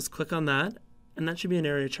series. Let's click on that, and that should be an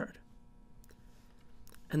area chart.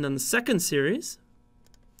 And then the second series,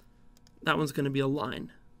 that one's going to be a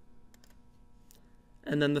line.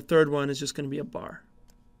 And then the third one is just going to be a bar.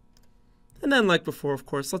 And then, like before, of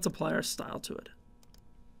course, let's apply our style to it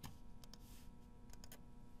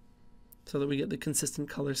so that we get the consistent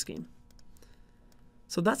color scheme.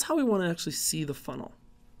 So that's how we want to actually see the funnel.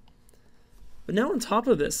 But now on top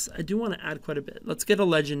of this, I do want to add quite a bit. Let's get a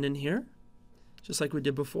legend in here, just like we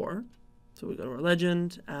did before. So we go to our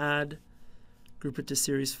legend, add, group it to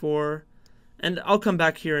series 4. And I'll come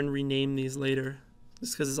back here and rename these later,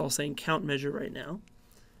 just because it's all saying count measure right now.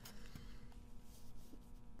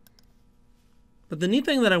 But the neat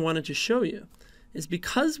thing that I wanted to show you is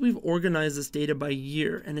because we've organized this data by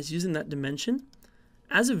year and it's using that dimension,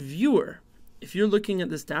 as a viewer, if you're looking at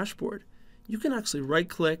this dashboard, you can actually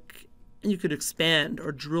right-click and you could expand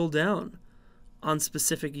or drill down on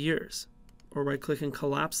specific years, or right-click and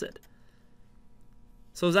collapse it.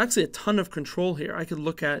 So there's actually a ton of control here. I could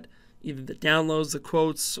look at either the downloads, the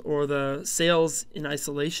quotes, or the sales in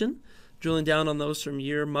isolation, drilling down on those from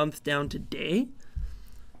year, month, down to day.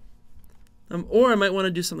 Or I might want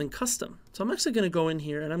to do something custom. So I'm actually going to go in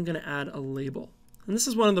here and I'm going to add a label. And this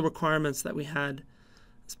is one of the requirements that we had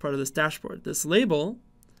as part of this dashboard. This label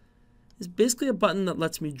is basically a button that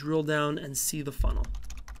lets me drill down and see the funnel.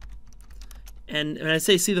 And when I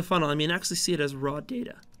say see the funnel, I mean actually see it as raw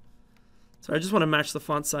data. So I just want to match the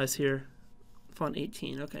font size here. Font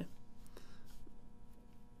 18, okay.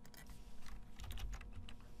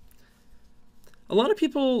 A lot of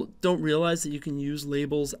people don't realize that you can use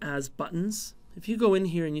labels as buttons. If you go in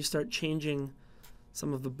here and you start changing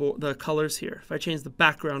some of the colors here, if I change the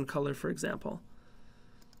background color, for example,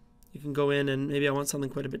 you can go in and maybe I want something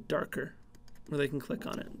quite a bit darker where they can click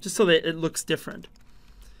on it, just so that it looks different.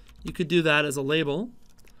 You could do that as a label,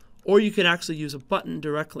 or you could actually use a button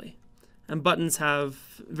directly. And buttons have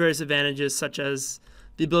various advantages, such as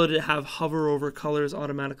the ability to have hover over colors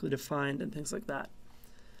automatically defined and things like that.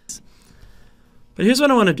 But here's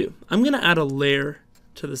what I want to do. I'm going to add a layer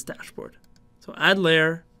to this dashboard. So add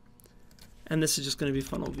layer, and this is just going to be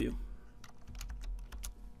funnel view.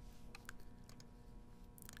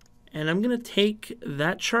 And I'm going to take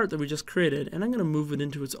that chart that we just created, and I'm going to move it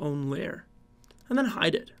into its own layer, and then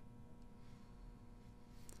hide it.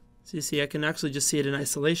 So you see, I can actually just see it in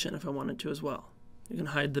isolation if I wanted to as well. You can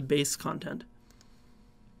hide the base content.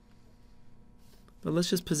 But let's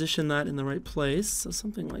just position that in the right place, so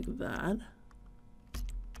something like that.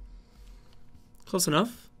 Close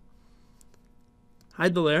enough.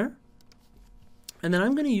 Hide the layer. And then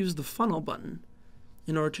I'm going to use the funnel button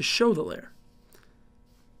in order to show the layer.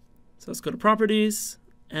 So let's go to Properties.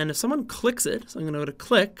 And if someone clicks it, so I'm going to go to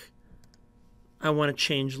Click, I want to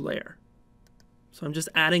change layer. So I'm just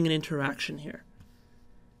adding an interaction here.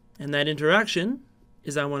 And that interaction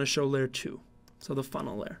is I want to show layer 2, so the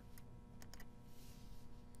funnel layer.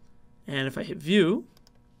 And if I hit View,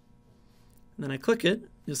 and then I click it,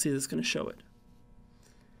 you'll see it's going to show it.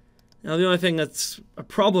 Now the only thing that's a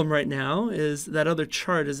problem right now is that other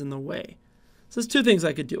chart is in the way. So there's two things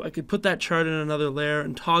I could do. I could put that chart in another layer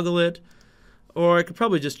and toggle it, or I could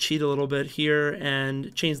probably just cheat a little bit here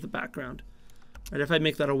and change the background. Right, if I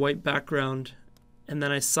make that a white background and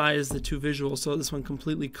then I size the two visuals so this one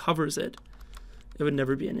completely covers it, it would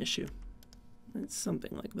never be an issue. It's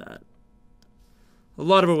something like that. A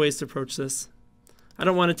lot of ways to approach this. I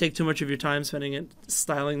don't want to take too much of your time spending it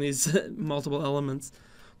styling these multiple elements,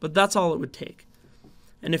 but that's all it would take.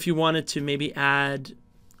 And if you wanted to maybe add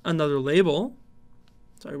another label,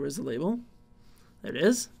 sorry, where's the label? There it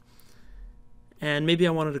is. And maybe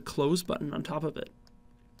I wanted a close button on top of it.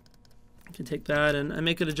 I can take that and I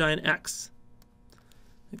make it a giant X.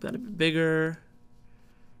 Make that a bit bigger,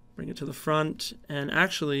 bring it to the front, and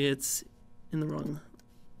actually it's in the wrong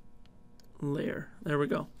layer. There we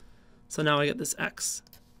go. So now I get this X.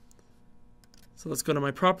 So let's go to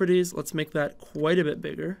my properties. Let's make that quite a bit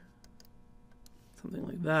bigger. Something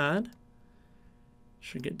like that.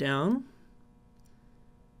 Shrink it down.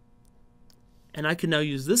 And I can now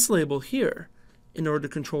use this label here in order to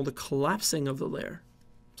control the collapsing of the layer.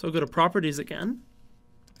 So go to Properties again.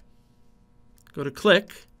 Go to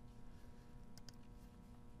Click.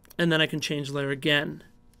 And then I can change layer again.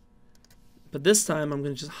 But this time I'm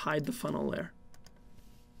going to just hide the funnel layer.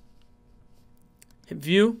 Hit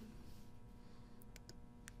View.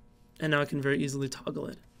 And now I can very easily toggle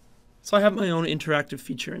it. So I have my own interactive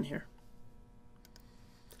feature in here.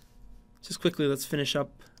 Just quickly, let's finish up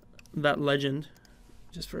that legend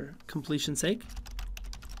just for completion's sake.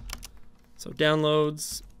 So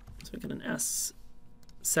downloads, let's make it an S.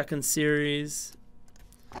 Second series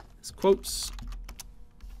is quotes.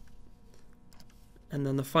 And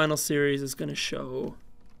then the final series is going to show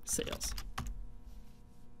sales.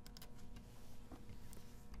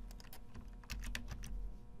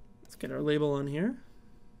 Let's get our label on here.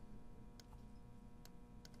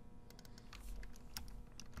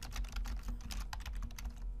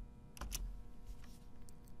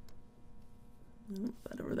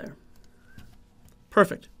 That over there.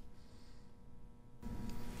 Perfect.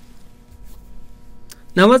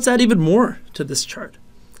 Now let's add even more to this chart.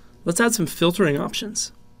 Let's add some filtering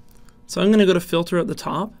options. So I'm going to go to Filter at the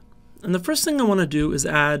top. And the first thing I want to do is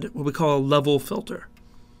add what we call a level filter.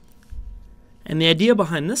 And the idea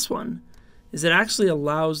behind this one is it actually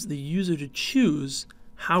allows the user to choose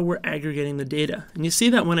how we're aggregating the data. And you see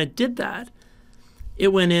that when I did that,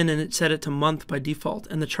 it went in and it set it to month by default,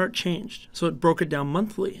 and the chart changed. So it broke it down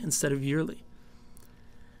monthly instead of yearly.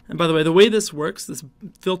 And by the way, the way this works, this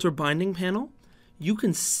filter binding panel, you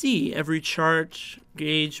can see every chart,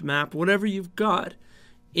 gauge, map, whatever you've got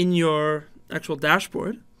in your actual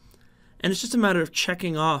dashboard. And it's just a matter of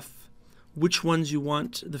checking off which ones you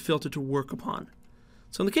want the filter to work upon.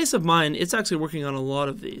 So in the case of mine, it's actually working on a lot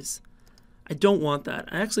of these. I don't want that.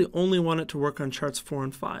 I actually only want it to work on charts 4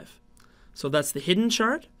 and 5. So that's the hidden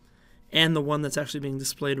chart and the one that's actually being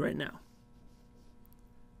displayed right now.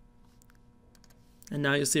 And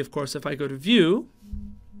now you'll see, of course, if I go to View,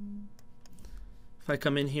 if I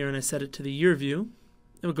come in here and I set it to the year view,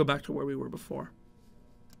 it will go back to where we were before.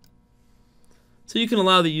 So you can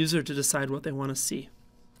allow the user to decide what they want to see.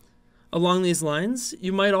 Along these lines,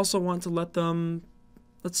 you might also want to let them,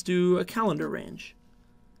 let's do a calendar range.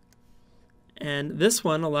 And this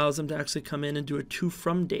one allows them to actually come in and do a to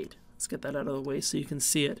from date. Let's get that out of the way so you can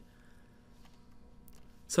see it.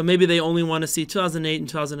 So maybe they only want to see 2008 and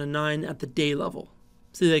 2009 at the day level.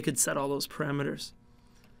 So they could set all those parameters.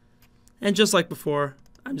 And just like before,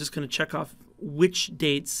 I'm just going to check off which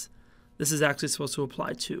dates this is actually supposed to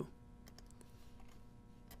apply to.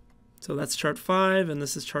 So that's chart 5, and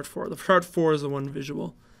this is chart 4. The chart 4 is the one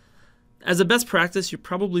visual. As a best practice, you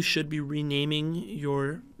probably should be renaming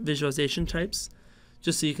your visualization types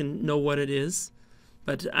just so you can know what it is.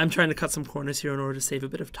 But I'm trying to cut some corners here in order to save a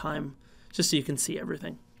bit of time, just so you can see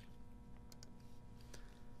everything.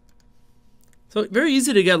 So very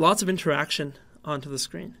easy to get lots of interaction onto the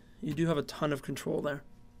screen. You do have a ton of control there.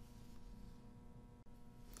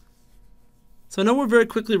 So I know we're very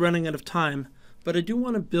quickly running out of time, but I do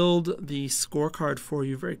want to build the scorecard for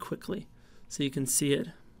you very quickly so you can see it.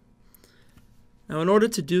 Now in order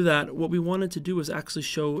to do that, what we wanted to do was actually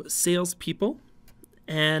show salespeople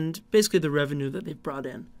and basically the revenue that they've brought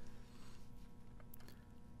in.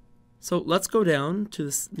 So let's go down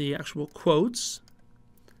to the actual quotes.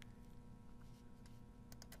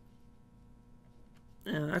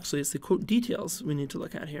 Actually, it's the quote details we need to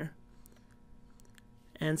look at here.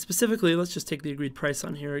 And specifically, let's just take the agreed price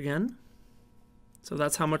on here again. So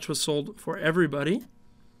that's how much was sold for everybody.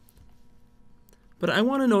 But I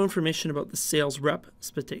want to know information about the sales rep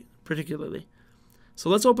particularly. So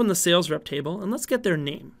let's open the sales rep table and let's get their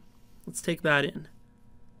name. Let's take that in.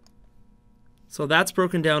 So that's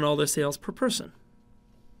broken down all their sales per person.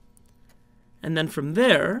 And then from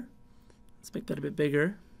there, let's make that a bit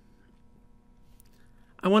bigger.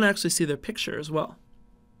 I want to actually see their picture as well.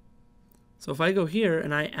 So if I go here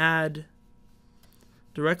and I add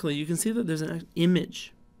directly, you can see that there's an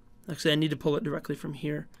image. Actually, I need to pull it directly from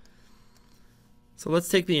here. So let's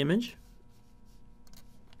take the image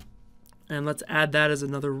and let's add that as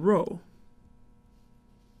another row.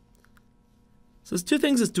 So there's two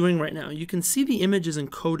things it's doing right now. You can see the image is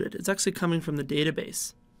encoded. It's actually coming from the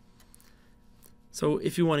database. So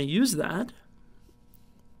if you want to use that,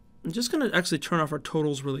 I'm just going to actually turn off our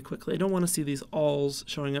totals really quickly. I don't want to see these alls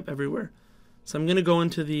showing up everywhere. So I'm going to go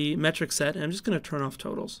into the metric set and I'm just going to turn off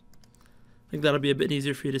totals. I think that'll be a bit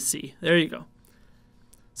easier for you to see. There you go.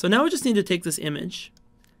 So now we just need to take this image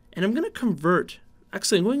and I'm going to convert,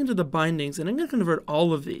 actually I'm going into the bindings and I'm going to convert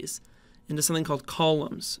all of these into something called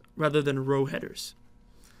columns rather than row headers.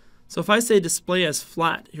 So if I say display as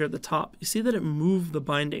flat here at the top, you see that it moved the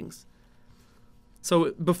bindings.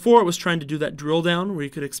 So before it was trying to do that drill down where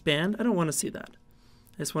you could expand. I don't want to see that.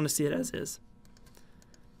 I just want to see it as is.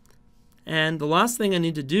 And the last thing I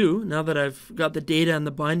need to do, now that I've got the data and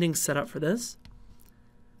the bindings set up for this,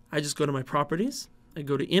 I just go to my properties, I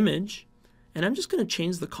go to image, and I'm just going to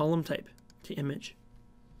change the column type to image.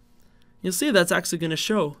 You'll see that's actually going to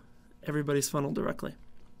show everybody's funnel directly.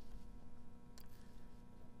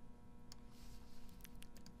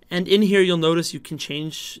 And in here you'll notice you can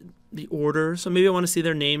change the order. So maybe I want to see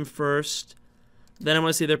their name first, then I want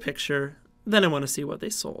to see their picture, then I want to see what they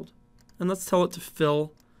sold. And let's tell it to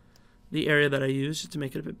fill the area that I use just to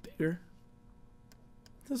make it a bit bigger.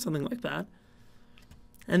 So something like that.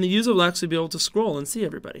 And the user will actually be able to scroll and see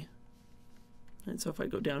everybody. And so if I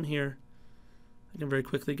go down here, I can very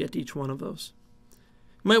quickly get to each one of those.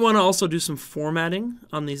 You might want to also do some formatting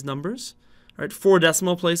on these numbers. All right, 4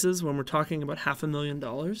 decimal places when we're talking about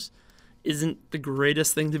 $500,000 isn't the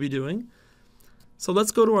greatest thing to be doing. So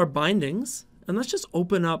let's go to our bindings and let's just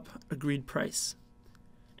open up agreed price.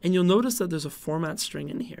 And you'll notice that there's a format string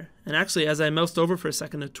in here. And actually, as I moused over for a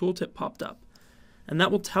second, a tooltip popped up. And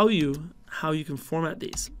that will tell you how you can format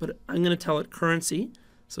these. But I'm going to tell it currency,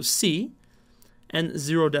 so C, and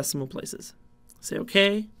 0 decimal places. Say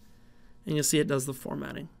OK, and you'll see it does the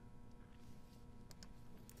formatting.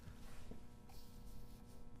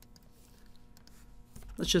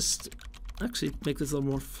 Let's just actually make this a little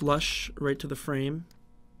more flush right to the frame.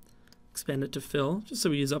 Expand it to fill, just so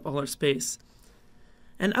we use up all our space.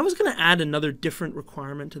 And I was going to add another different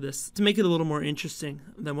requirement to this to make it a little more interesting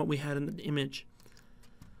than what we had in the image.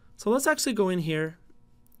 So let's actually go in here,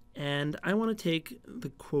 and I want to take the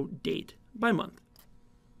quote date by month.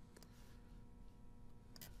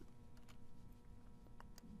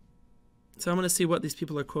 So I'm going to see what these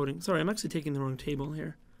people are quoting. Sorry, I'm actually taking the wrong table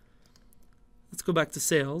here. Let's go back to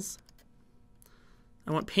sales.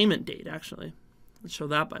 I want payment date, actually. Let's show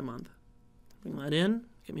that by month. Bring that in,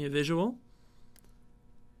 get me a visual.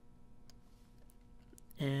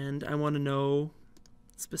 And I want to know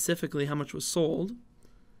specifically how much was sold.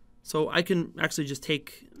 So I can actually just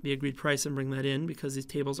take the agreed price and bring that in because these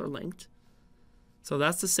tables are linked. So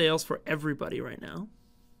that's the sales for everybody right now.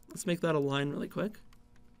 Let's make that a line really quick.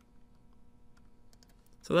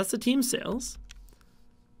 So that's the team sales.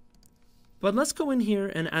 But let's go in here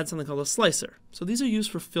and add something called a slicer. So these are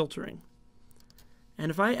used for filtering.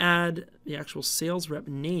 And if I add the actual sales rep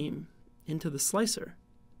name into the slicer,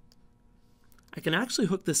 I can actually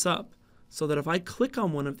hook this up so that if I click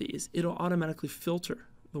on one of these, it'll automatically filter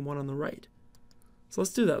the one on the right. So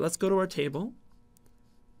let's do that. Let's go to our table.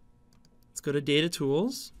 Let's go to Data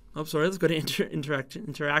Tools. Oh, sorry, let's go to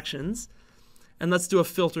Interactions. And let's do a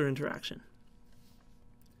filter interaction.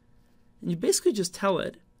 And you basically just tell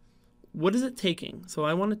it, what is it taking? So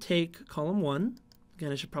I want to take column 1.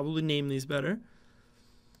 Again, I should probably name these better.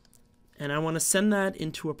 And I want to send that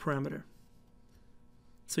into a parameter.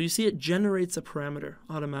 So you see it generates a parameter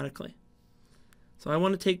automatically. So I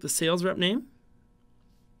want to take the sales rep name,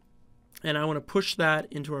 and I want to push that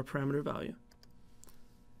into our parameter value.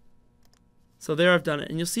 So there I've done it.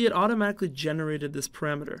 And you'll see it automatically generated this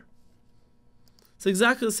parameter. It's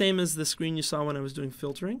exactly the same as the screen you saw when I was doing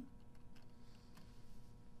filtering.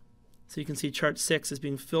 So you can see chart 6 is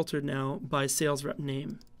being filtered now by sales rep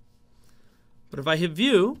name. But if I hit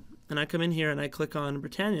view and I come in here and I click on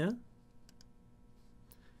Britannia,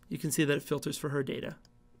 you can see that it filters for her data.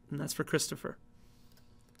 And that's for Christopher.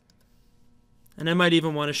 And I might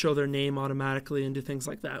even want to show their name automatically and do things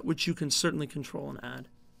like that, which you can certainly control and add.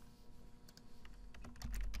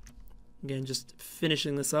 Again, just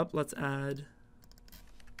finishing this up, let's add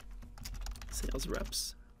sales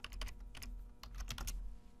reps.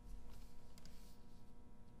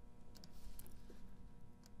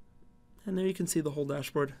 And there you can see the whole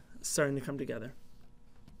dashboard starting to come together.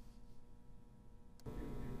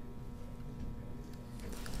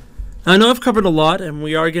 Now, I know I've covered a lot, and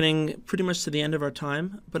we are getting pretty much to the end of our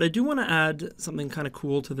time, but I do want to add something kind of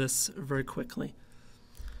cool to this very quickly.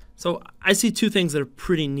 So I see two things that are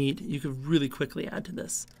pretty neat you could really quickly add to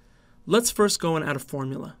this. Let's first go and add a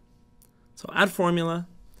formula. So add formula,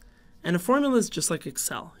 and a formula is just like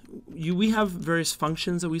Excel. We have various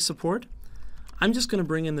functions that we support. I'm just going to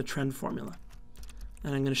bring in the trend formula,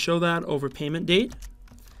 and I'm going to show that over payment date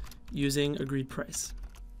using agreed price.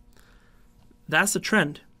 That's the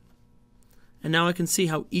trend. And now I can see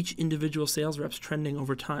how each individual sales rep's trending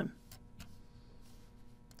over time.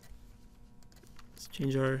 Let's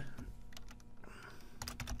change our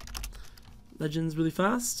legends really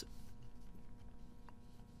fast.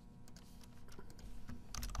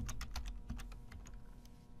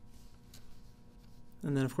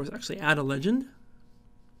 And then, of course, actually add a legend.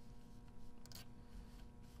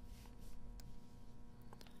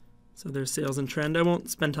 So there's sales and trend. I won't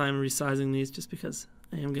spend time resizing these just because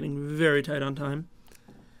I am getting very tight on time.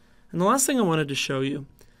 And the last thing I wanted to show you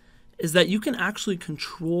is that you can actually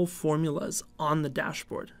control formulas on the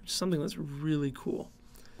dashboard, which is something that's really cool.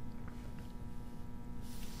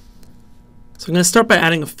 So I'm going to start by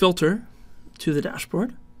adding a filter to the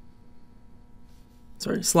dashboard.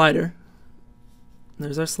 Sorry, slider.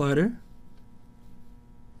 There's our slider.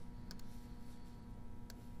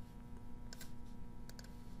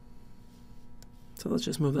 So let's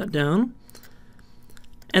just move that down.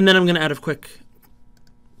 And then I'm going to add a quick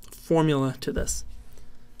formula to this.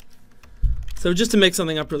 So just to make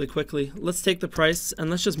something up really quickly, let's take the price and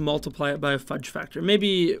let's just multiply it by a fudge factor.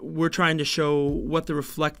 Maybe we're trying to show what the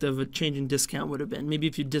reflective of a change in discount would have been. Maybe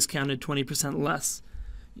if you discounted 20% less,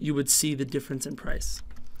 you would see the difference in price.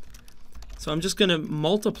 So I'm just going to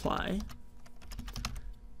multiply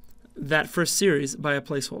that first series by a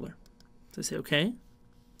placeholder. So I say OK. And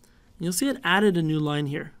you'll see it added a new line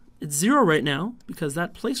here. It's 0 right now because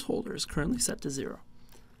that placeholder is currently set to 0.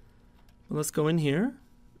 Well, let's go in here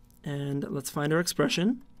and let's find our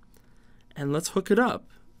expression and let's hook it up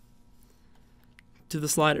to the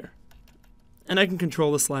slider. And I can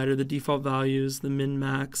control the slider, the default values, the min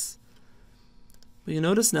max. But you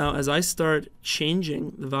notice now as I start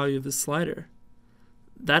changing the value of the slider,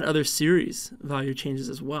 that other series value changes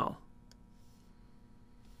as well.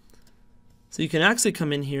 So you can actually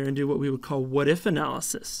come in here and do what we would call what-if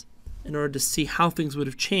analysis in order to see how things would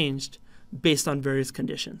have changed based on various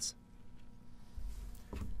conditions.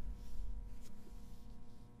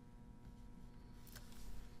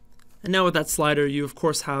 And now with that slider, you of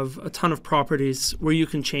course have a ton of properties where you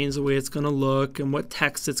can change the way it's going to look and what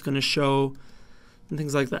text it's going to show and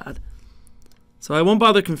things like that. So I won't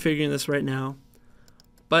bother configuring this right now.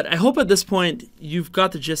 But I hope at this point you've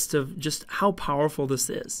got the gist of just how powerful this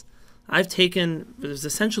is. I've taken, there's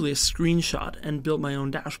essentially a screenshot and built my own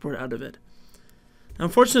dashboard out of it. Now,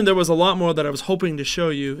 unfortunately, there was a lot more that I was hoping to show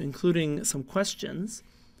you, including some questions.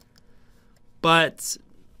 But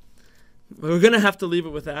we're going to have to leave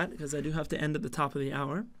it with that because I do have to end at the top of the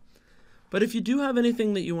hour. But if you do have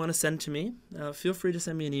anything that you want to send to me, feel free to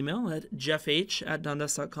send me an email at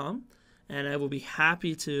jeffh@dundas.com, and I will be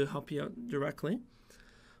happy to help you out directly.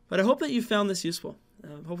 But I hope that you found this useful.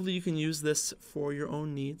 Hopefully you can use this for your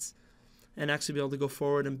own needs and actually be able to go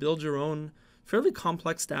forward and build your own fairly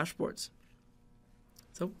complex dashboards.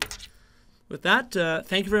 So with that,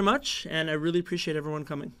 thank you very much, and I really appreciate everyone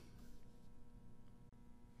coming.